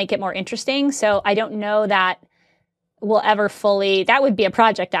little bit, make it more interesting. So I don't know that we'll ever fully, that would be a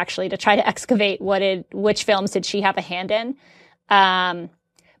project actually to try to excavate which films did she have a hand in.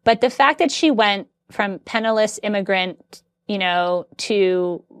 But the fact that she went from penniless immigrant,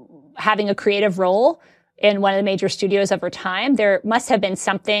 to having a creative role in one of the major studios of her time, there must have been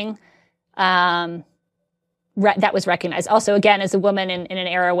something, that was recognized. Also, again, as a woman in an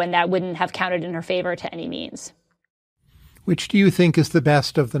era when that wouldn't have counted in her favor to any means. Which do you think is the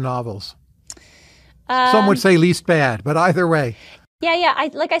best of the novels? Some would say least bad, but either way. Yeah.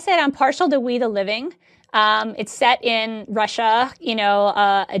 Like I said, I'm partial to We the Living. It's set in Russia,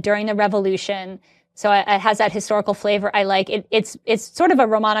 during the revolution. So it has that historical flavor I like. It's sort of a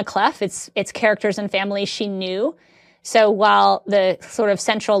roman à clef. It's characters and families she knew. So while the sort of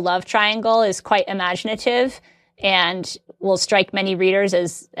central love triangle is quite imaginative and will strike many readers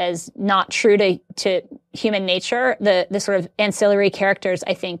as not true to human nature, the sort of ancillary characters,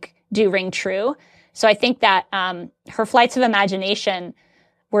 I think, do ring true. So I think that her flights of imagination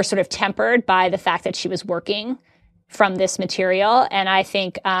were sort of tempered by the fact that she was working from this material. And I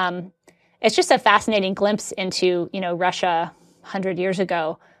think it's just a fascinating glimpse into, Russia 100 years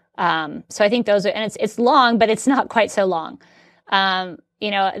ago. So I think those are, and it's long, but it's not quite so long.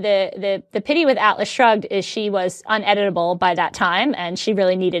 The pity with Atlas Shrugged is she was uneditable by that time, and she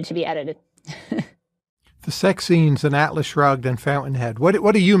really needed to be edited. The sex scenes in Atlas Shrugged and Fountainhead,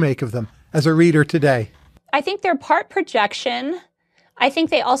 what do you make of them as a reader today? I think they're part projection. I think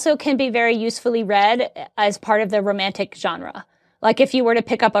they also can be very usefully read as part of the romantic genre. Like if you were to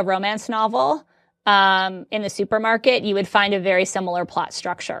pick up a romance novel, in the supermarket, you would find a very similar plot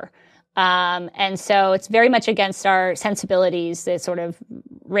structure. And so it's very much against our sensibilities, the sort of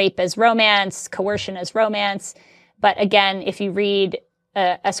rape as romance, coercion as romance. But again, if you read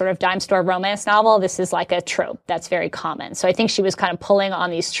a sort of dime store romance novel, this is like a trope that's very common. So I think she was kind of pulling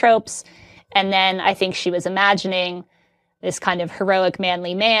on these tropes. And then I think she was imagining this kind of heroic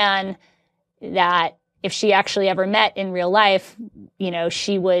manly man that if she actually ever met in real life,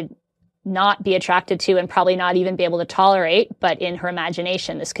 she would not be attracted to and probably not even be able to tolerate, but in her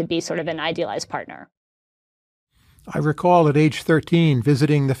imagination, this could be sort of an idealized partner. I recall at age 13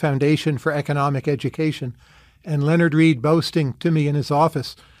 visiting the Foundation for Economic Education and Leonard Read boasting to me in his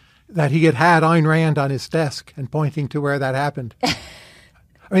office that he had Ayn Rand on his desk and pointing to where that happened. I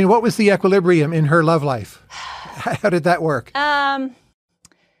mean, what was the equilibrium in her love life? How did that work?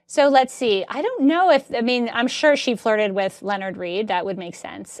 So let's see. I don't know I'm sure she flirted with Leonard Read. That would make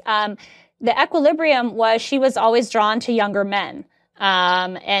sense. The equilibrium was she was always drawn to younger men.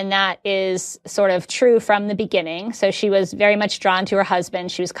 And that is sort of true from the beginning. So she was very much drawn to her husband.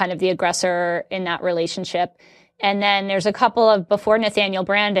 She was kind of the aggressor in that relationship. And then there's a couple of, before Nathaniel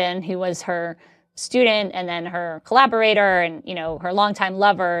Branden, who was her student and then her collaborator and, her longtime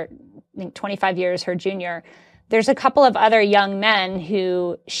lover, I think 25 years her junior. There's a couple of other young men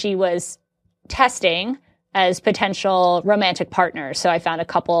who she was testing as potential romantic partners. So I found a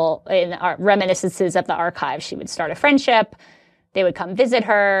couple in our reminiscences of the archive. She would start a friendship. They would come visit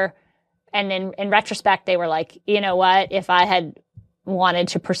her. And in retrospect, they were like, you know what? If I had wanted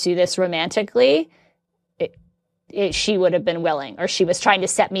to pursue this romantically, she would have been willing, or she was trying to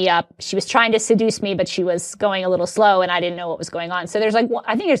set me up. She was trying to seduce me, but she was going a little slow and I didn't know what was going on. So there's I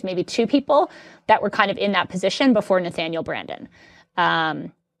think there's maybe two people that were kind of in that position before Nathaniel Branden.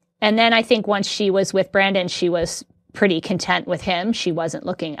 And then I think once she was with Branden, she was pretty content with him. She wasn't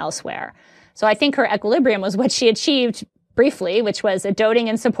looking elsewhere. So I think her equilibrium was what she achieved briefly, which was a doting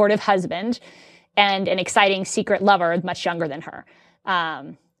and supportive husband and an exciting secret lover much younger than her.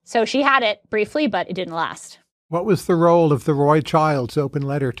 So she had it briefly, but it didn't last. What was the role of the Roy Childs open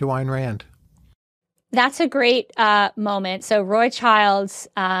letter to Ayn Rand? That's a great moment. So Roy Childs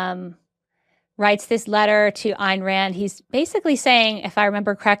writes this letter to Ayn Rand. He's basically saying, if I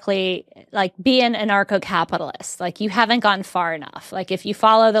remember correctly, like, be an anarcho-capitalist. Like, you haven't gone far enough. Like, if you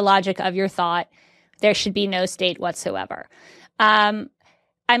follow the logic of your thought, there should be no state whatsoever.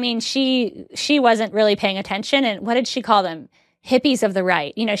 I mean, she wasn't really paying attention. And what did she call them? Hippies of the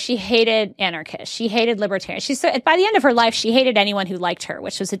right. You know, she hated anarchists. She hated libertarians. By the end of her life, she hated anyone who liked her,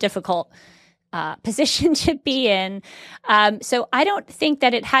 which was a difficult position to be in. So I don't think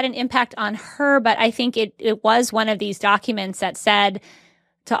that it had an impact on her, but I think it was one of these documents that said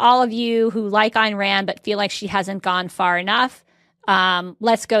to all of you who like Ayn Rand but feel like she hasn't gone far enough,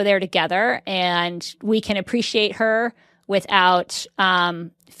 let's go there together, and we can appreciate her without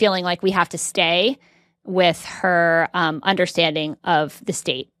feeling like we have to stay with her understanding of the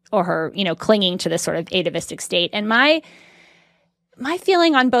state, or her, clinging to this sort of atavistic state. And my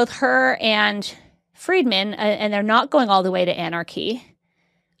feeling on both her and Friedman, and they're not going all the way to anarchy,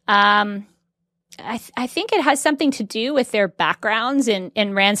 I think it has something to do with their backgrounds.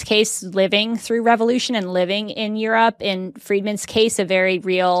 In Rand's case, living through revolution and living in Europe. In Friedman's case, a very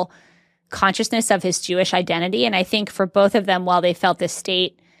real consciousness of his Jewish identity. And I think for both of them, while they felt the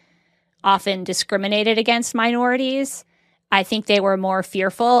state often discriminated against minorities, I think they were more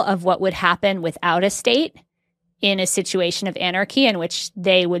fearful of what would happen without a state in a situation of anarchy in which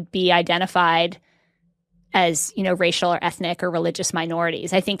they would be identified as, racial or ethnic or religious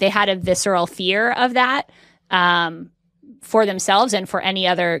minorities. I think they had a visceral fear of that for themselves and for any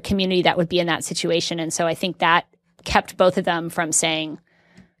other community that would be in that situation. And so I think that kept both of them from saying,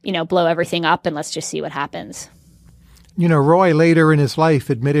 blow everything up and let's just see what happens. Roy later in his life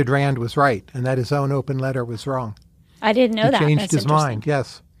admitted Rand was right and that his own open letter was wrong. I didn't know that. He changed his mind,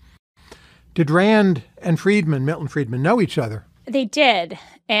 yes. Did Rand and Friedman, Milton Friedman, know each other? They did.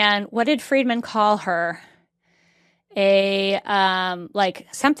 And what did Friedman call her?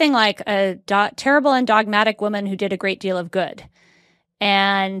 Something like a terrible and dogmatic woman who did a great deal of good.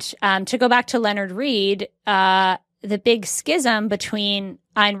 And to go back to Leonard Read, the big schism between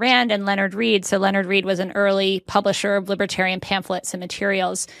Ayn Rand and Leonard Read, so Leonard Read was an early publisher of libertarian pamphlets and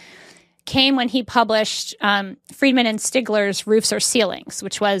materials, came when he published Friedman and Stigler's Roofs or Ceilings,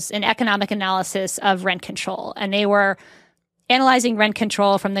 which was an economic analysis of rent control. And they were analyzing rent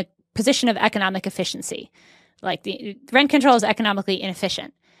control from the position of economic efficiency. Like, the rent control is economically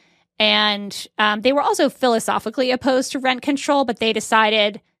inefficient. And they were also philosophically opposed to rent control, but they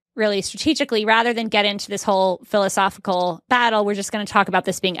decided really strategically, rather than get into this whole philosophical battle, we're just going to talk about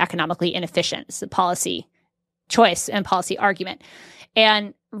this being economically inefficient. It's a policy choice and policy argument.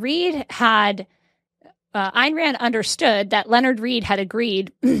 And Read had, Ayn Rand understood that Leonard Read had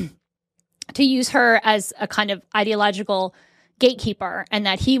agreed to use her as a kind of ideological gatekeeper, and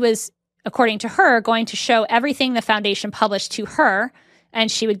that he was, according to her, going to show everything the foundation published to her, and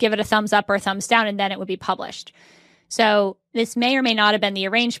she would give it a thumbs up or a thumbs down, and then it would be published. So this may or may not have been the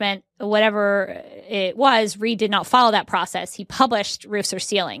arrangement. Whatever it was, Read did not follow that process. He published Roofs or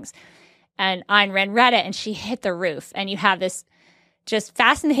Ceilings, and Ayn Rand read it, and she hit the roof. And you have this just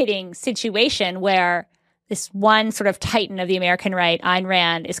fascinating situation where this one sort of titan of the American right, Ayn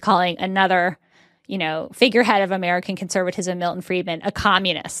Rand, is calling another, figurehead of American conservatism, Milton Friedman, a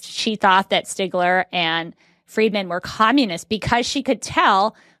communist. She thought that Stigler and Friedman were communists because she could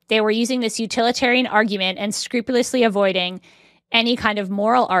tell they were using this utilitarian argument and scrupulously avoiding any kind of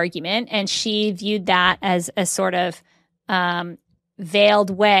moral argument. And she viewed that as a sort of veiled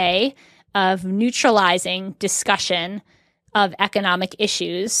way of neutralizing discussion of economic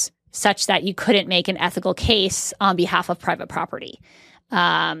issues such that you couldn't make an ethical case on behalf of private property.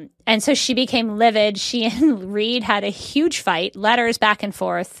 And so she became livid. She and Read had a huge fight, letters back and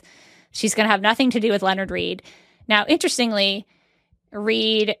forth. She's going to have nothing to do with Leonard Read. Now, interestingly,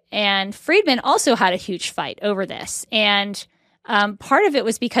 Read and Friedman also had a huge fight over this. And part of it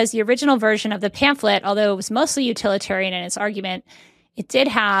was because the original version of the pamphlet, although it was mostly utilitarian in its argument, it did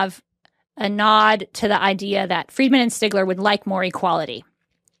have a nod to the idea that Friedman and Stigler would like more equality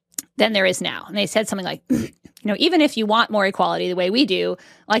than there is now. And they said something like, even if you want more equality the way we do,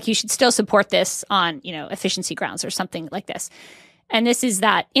 like, you should still support this on, efficiency grounds or something like this. And this is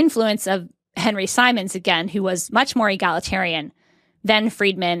that influence of Henry Simons, again, who was much more egalitarian than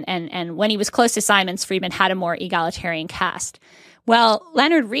Friedman. And when he was close to Simons, Friedman had a more egalitarian cast. Well,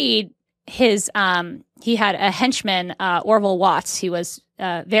 Leonard Read, he had a henchman, Orville Watts, who was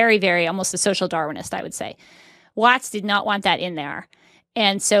very, very almost a social Darwinist, I would say. Watts did not want that in there.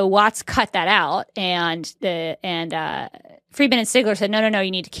 And so Watts cut that out, and Friedman and Stigler said, no,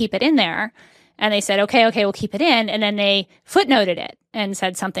 you need to keep it in there. And they said, okay, we'll keep it in. And then they footnoted it and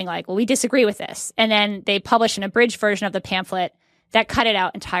said something like, well, we disagree with this. And then they published an abridged version of the pamphlet that cut it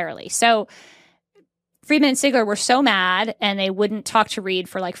out entirely. So Friedman and Stigler were so mad, and they wouldn't talk to Read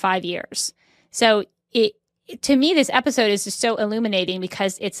for like 5 years. So to me, this episode is just so illuminating,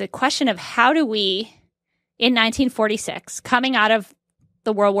 because it's a question of how do we in 1946, coming out of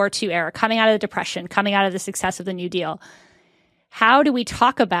the World War II era, coming out of the Depression, coming out of the success of the New Deal, how do we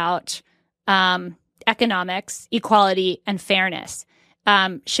talk about economics, equality, and fairness?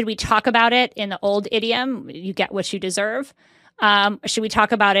 Should we talk about it in the old idiom, you get what you deserve? Should we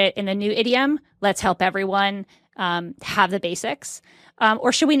talk about it in the new idiom, let's help everyone have the basics?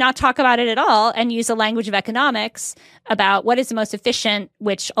 Or should we not talk about it at all and use the language of economics about what is the most efficient,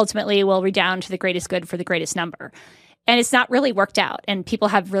 which ultimately will redound to the greatest good for the greatest number? And it's not really worked out. And people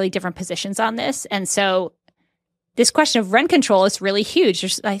have really different positions on this. And so this question of rent control is really huge.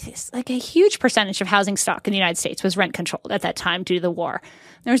 There's like a huge percentage of housing stock in the United States was rent controlled at that time due to the war.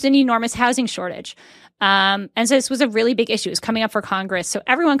 There was an enormous housing shortage. And so this was a really big issue. It was coming up for Congress. So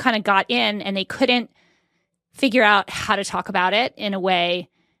everyone kind of got in and they couldn't figure out how to talk about it in a way.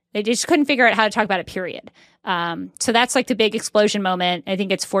 They just couldn't figure out how to talk about it, period. So that's like the big explosion moment. I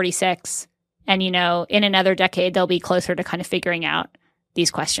think it's 46. And, in another decade, they'll be closer to kind of figuring out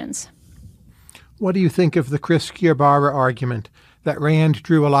these questions. What do you think of the Chris Guevara argument that Rand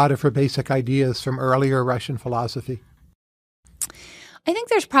drew a lot of her basic ideas from earlier Russian philosophy? I think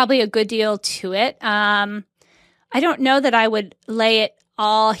there's probably a good deal to it. I don't know that I would lay it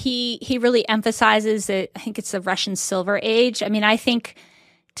all. He really emphasizes that I think it's the Russian Silver Age. I mean, I think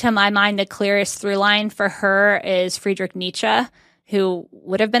to my mind, the clearest through line for her is Friedrich Nietzsche, who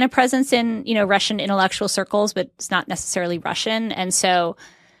would have been a presence in, Russian intellectual circles, but it's not necessarily Russian. And so,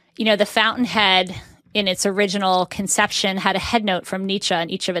 the Fountainhead in its original conception had a headnote from Nietzsche in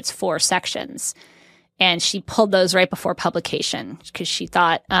each of its 4 sections. And she pulled those right before publication because she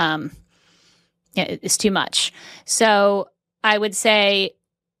thought it's too much. So I would say,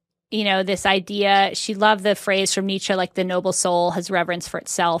 this idea, she loved the phrase from Nietzsche, like the noble soul has reverence for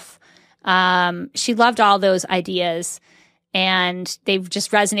itself. She loved all those ideas. And they've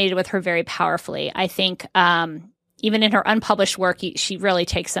just resonated with her very powerfully. I think even in her unpublished work, she really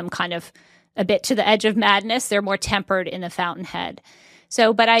takes them kind of a bit to the edge of madness. They're more tempered in the Fountainhead.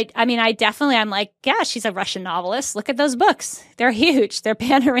 So, but I'm like, yeah, she's a Russian novelist. Look at those books. They're huge. They're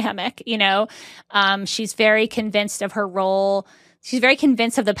panoramic, She's very convinced of her role. She's very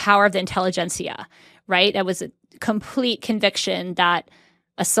convinced of the power of the intelligentsia, right? That was a complete conviction that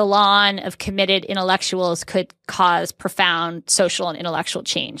a salon of committed intellectuals could cause profound social and intellectual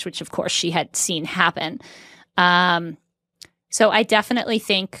change, which of course she had seen happen. So I definitely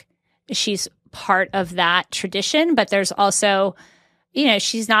think she's part of that tradition, but there's also,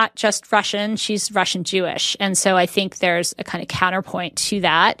 she's not just Russian, she's Russian Jewish. And so I think there's a kind of counterpoint to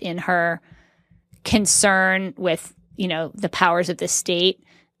that in her concern with, the powers of the state.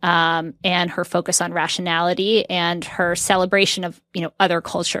 And her focus on rationality and her celebration of, other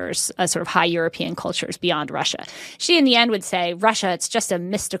cultures, sort of high European cultures beyond Russia. She, in the end, would say, Russia, it's just a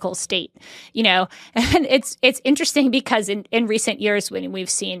mystical state, and it's interesting because in recent years when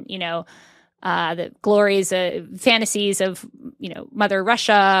we've seen, the glories, fantasies of, Mother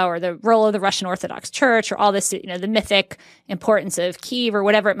Russia or the role of the Russian Orthodox Church or all this, the mythic importance of Kiev or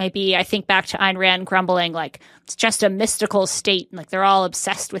whatever it may be. I think back to Ayn Rand grumbling, like, it's just a mystical state. And, like, they're all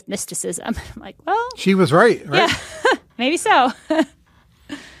obsessed with mysticism. I'm like, well. She was right? Yeah, maybe so.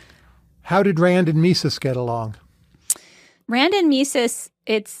 How did Rand and Mises get along? Rand and Mises,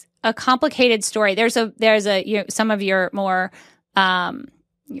 it's a complicated story. There's some of your more,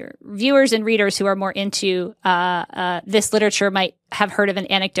 your viewers and readers who are more into this literature might have heard of an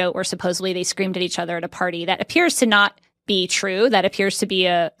anecdote where supposedly they screamed at each other at a party. That appears to not be true. That appears to be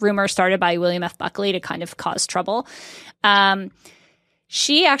a rumor started by William F. Buckley to kind of cause trouble.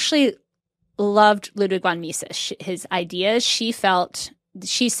 She actually loved Ludwig von Mises, his ideas. She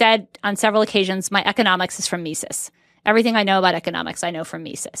said on several occasions, my economics is from Mises. Everything I know about economics, I know from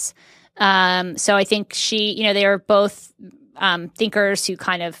Mises. So I think they are both thinkers who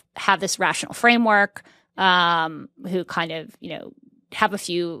kind of have this rational framework, who kind of, have a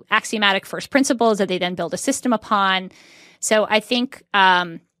few axiomatic first principles that they then build a system upon. So I think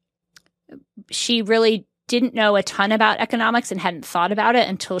she really didn't know a ton about economics and hadn't thought about it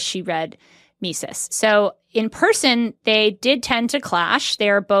until she read Mises. So in person, they did tend to clash. They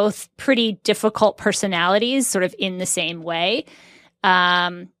are both pretty difficult personalities, sort of in the same way.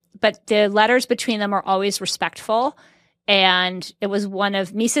 But the letters between them are always respectful. And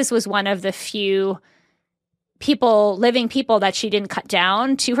Mises was one of the few living people that she didn't cut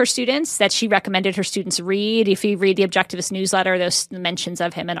down to her students, that she recommended her students read. If you read the Objectivist newsletter, there's mentions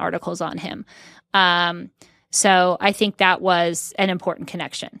of him and articles on him. So I think that was an important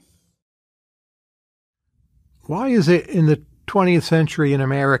connection. Why is it in the 20th century in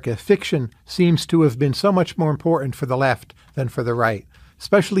America, fiction seems to have been so much more important for the left than for the right?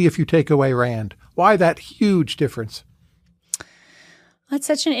 especially if you take away Rand? Why that huge difference? That's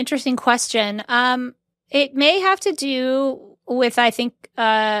such an interesting question. It may have to do with, I think,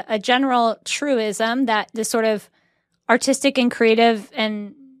 a general truism that the sort of artistic and creative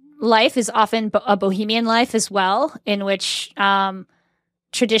and life is often a bohemian life as well, in which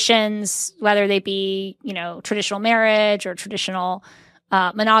traditions, whether they be, traditional marriage or traditional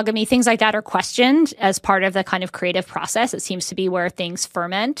monogamy, things like that are questioned as part of the kind of creative process. It seems to be where things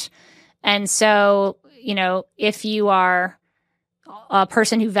ferment. And so, if you are a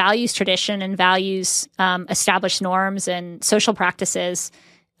person who values tradition and values established norms and social practices,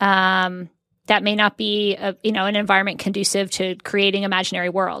 that may not be an environment conducive to creating imaginary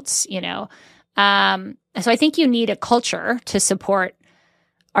worlds. So I think you need a culture to support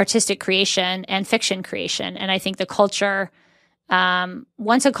artistic creation and fiction creation. And I think the culture,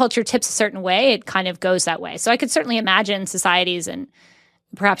 once a culture tips a certain way, it kind of goes that way. So I could certainly imagine societies, and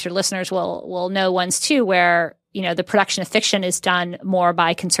perhaps your listeners will know ones too, where the production of fiction is done more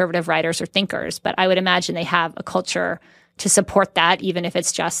by conservative writers or thinkers. But I would imagine they have a culture to support that, even if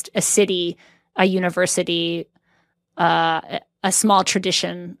it's just a city, a university, a small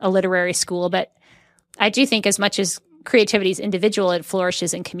tradition, a literary school. But I do think as much as creativity is individual, it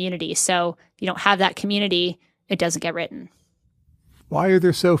flourishes in community. So if you don't have that community, it doesn't get written. Why are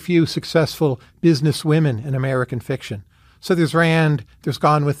there so few successful business women in American fiction? So there's Rand, there's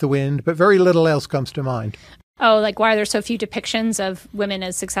Gone with the Wind, but very little else comes to mind. Oh, like why are there so few depictions of women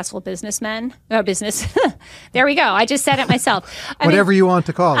as successful businessmen? Oh, business. There we go. I just said it myself. Whatever you want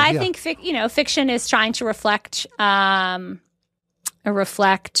to call it. I think fiction is trying to reflect the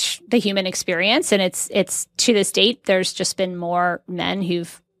human experience, and it's to this date there's just been more men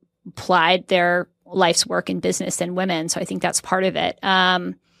who've applied their life's work in business than women. So I think that's part of it.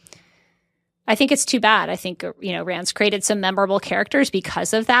 I think it's too bad. I think, Rand's created some memorable characters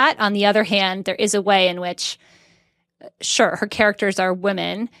because of that. On the other hand, there is a way in which, sure, her characters are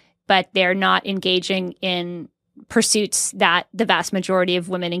women, but they're not engaging in pursuits that the vast majority of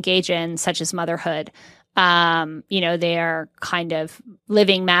women engage in, such as motherhood. They are kind of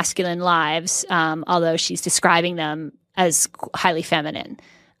living masculine lives, although she's describing them as highly feminine.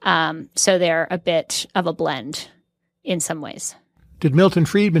 So they're a bit of a blend in some ways. Did Milton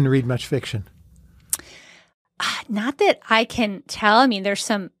Friedman read much fiction? Not that I can tell. I mean, there's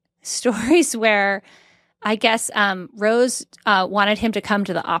some stories where I guess Rose wanted him to come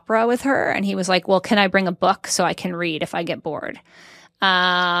to the opera with her, and he was like, "Well, can I bring a book so I can read if I get bored?"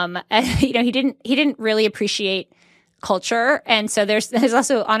 And, he didn't really appreciate culture, and so there's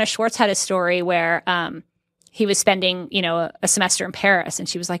also Anna Schwartz had a story where he was spending a semester in Paris, and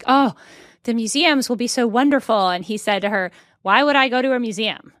she was like, "Oh, the museums will be so wonderful," and he said to her, "Why would I go to a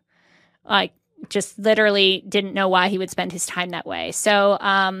museum?" Like, just literally didn't know why he would spend his time that way. So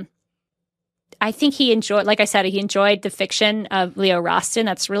I think he enjoyed the fiction of Leo Rosten.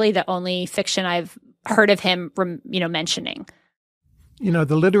 That's really the only fiction I've heard of him, mentioning. The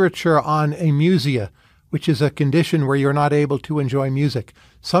literature on amusia, which is a condition where you're not able to enjoy music,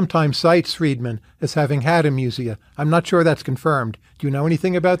 sometimes cites Friedman as having had amusia. I'm not sure that's confirmed. Do you know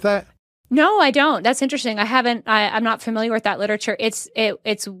anything about that? No, I don't. That's interesting. I'm not familiar with that literature. It's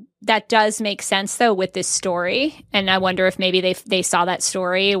that does make sense though with this story. And I wonder if maybe they saw that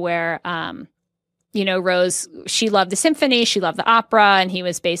story where, Rose, she loved the symphony, she loved the opera, and he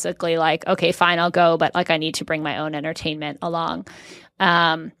was basically like, okay, fine, I'll go, but like I need to bring my own entertainment along.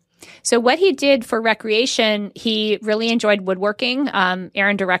 So what he did for recreation, he really enjoyed woodworking.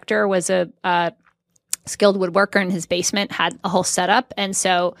 Aaron Director was a skilled woodworker in his basement, had a whole setup. And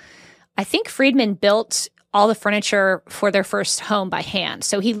so I think Friedman built all the furniture for their first home by hand.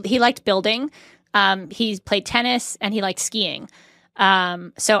 So he liked building. He played tennis and he liked skiing.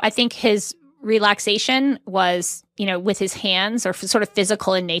 So I think his relaxation was, with his hands or sort of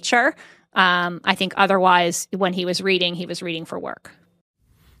physical in nature. I think otherwise, when he was reading for work.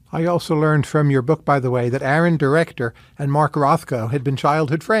 I also learned from your book, by the way, that Aaron Director and Mark Rothko had been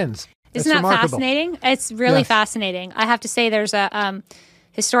childhood friends. Isn't that fascinating? It's really fascinating. I have to say there's a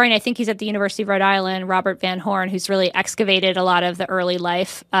historian, I think he's at the University of Rhode Island, Robert Van Horn, who's really excavated a lot of the early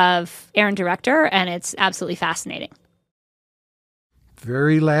life of Aaron Director, and it's absolutely fascinating.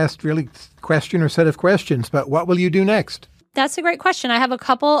 Very last really question or set of questions, but what will you do next? That's a great question. I have a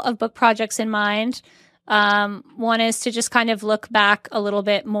couple of book projects in mind. One is to just kind of look back a little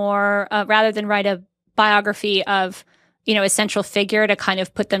bit more, rather than write a biography of, a central figure, to kind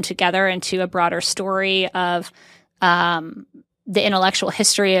of put them together into a broader story of the intellectual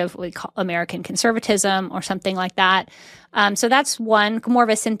history of what we call American conservatism or something like that. So that's one, more of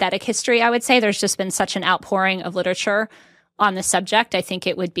a synthetic history, I would say. There's just been such an outpouring of literature on the subject. I think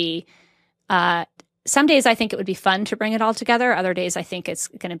it would be, some days I think it would be fun to bring it all together. Other days I think it's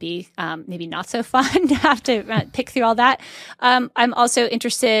going to be maybe not so fun to have to pick through all that. I'm also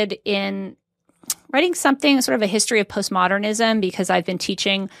interested in writing something, sort of a history of postmodernism, because I've been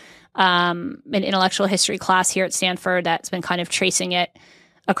teaching an intellectual history class here at Stanford that's been kind of tracing it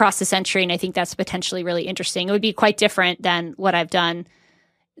across the century. And I think that's potentially really interesting. It would be quite different than what I've done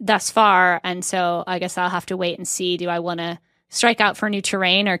thus far. And so I guess I'll have to wait and see. Do I want to strike out for new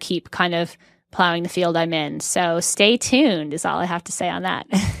terrain or keep kind of plowing the field I'm in? So stay tuned is all I have to say on that.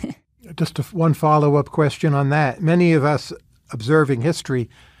 Just one follow-up question on that. Many of us observing history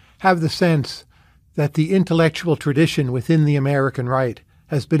have the sense that the intellectual tradition within the American right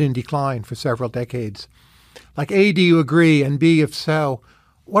has been in decline for several decades. Like, A, do you agree? And B, if so,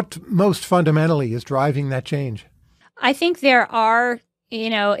 what most fundamentally is driving that change? I think there are,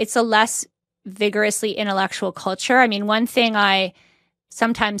 it's a less vigorously intellectual culture. I mean, one thing I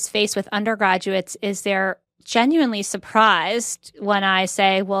sometimes face with undergraduates is they're genuinely surprised when I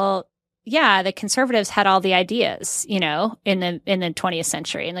say, well, yeah, the conservatives had all the ideas, in the 20th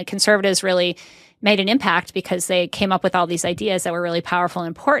century. And the conservatives really made an impact because they came up with all these ideas that were really powerful and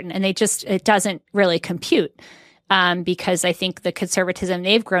important. And it doesn't really compute because I think the conservatism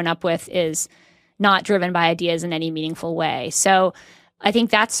they've grown up with is not driven by ideas in any meaningful way. So I think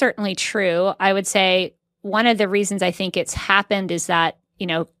that's certainly true. I would say one of the reasons I think it's happened is that,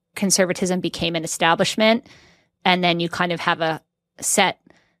 conservatism became an establishment, and then you kind of have a set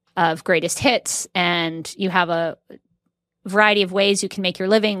of greatest hits, and you have a variety of ways you can make your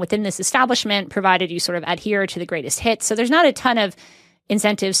living within this establishment, provided you sort of adhere to the greatest hits. So there's not a ton of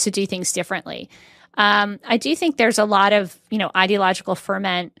incentives to do things differently. I do think there's a lot of, ideological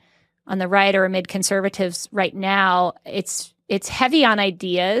ferment on the right or amid conservatives right now. It's heavy on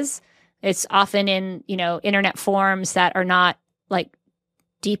ideas. It's often in, internet forums that are not like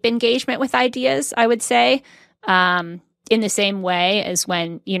deep engagement with ideas, I would say, in the same way as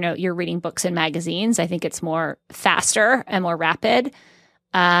when, you're reading books and magazines. I think it's more faster and more rapid.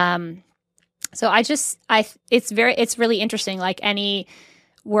 So it's really interesting. Like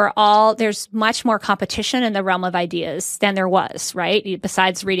there's much more competition in the realm of ideas than there was, right?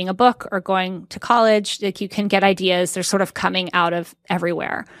 Besides reading a book or going to college, like you can get ideas. They're sort of coming out of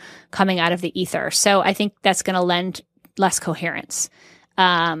everywhere, coming out of the ether. So I think that's going to lend less coherence.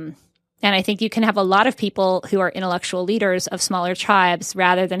 And I think you can have a lot of people who are intellectual leaders of smaller tribes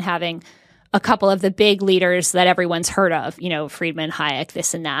rather than having a couple of the big leaders that everyone's heard of, Friedman, Hayek,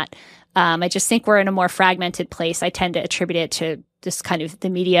 this and that. I just think we're in a more fragmented place. I tend to attribute it to just kind of the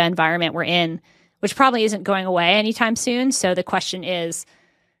media environment we're in, which probably isn't going away anytime soon. So the question is,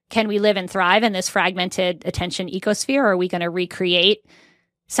 can we live and thrive in this fragmented attention ecosphere? Or are we going to recreate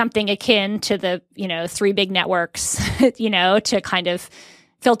something akin to the, three big networks, to kind of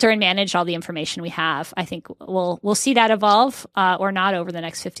filter and manage all the information we have? I think we'll see that evolve or not over the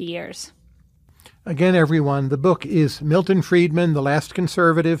next 50 years. Again, everyone, the book is Milton Friedman, The Last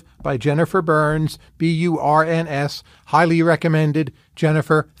Conservative by Jennifer Burns, Burns. Highly recommended.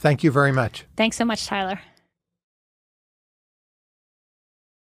 Jennifer, thank you very much. Thanks so much, Tyler.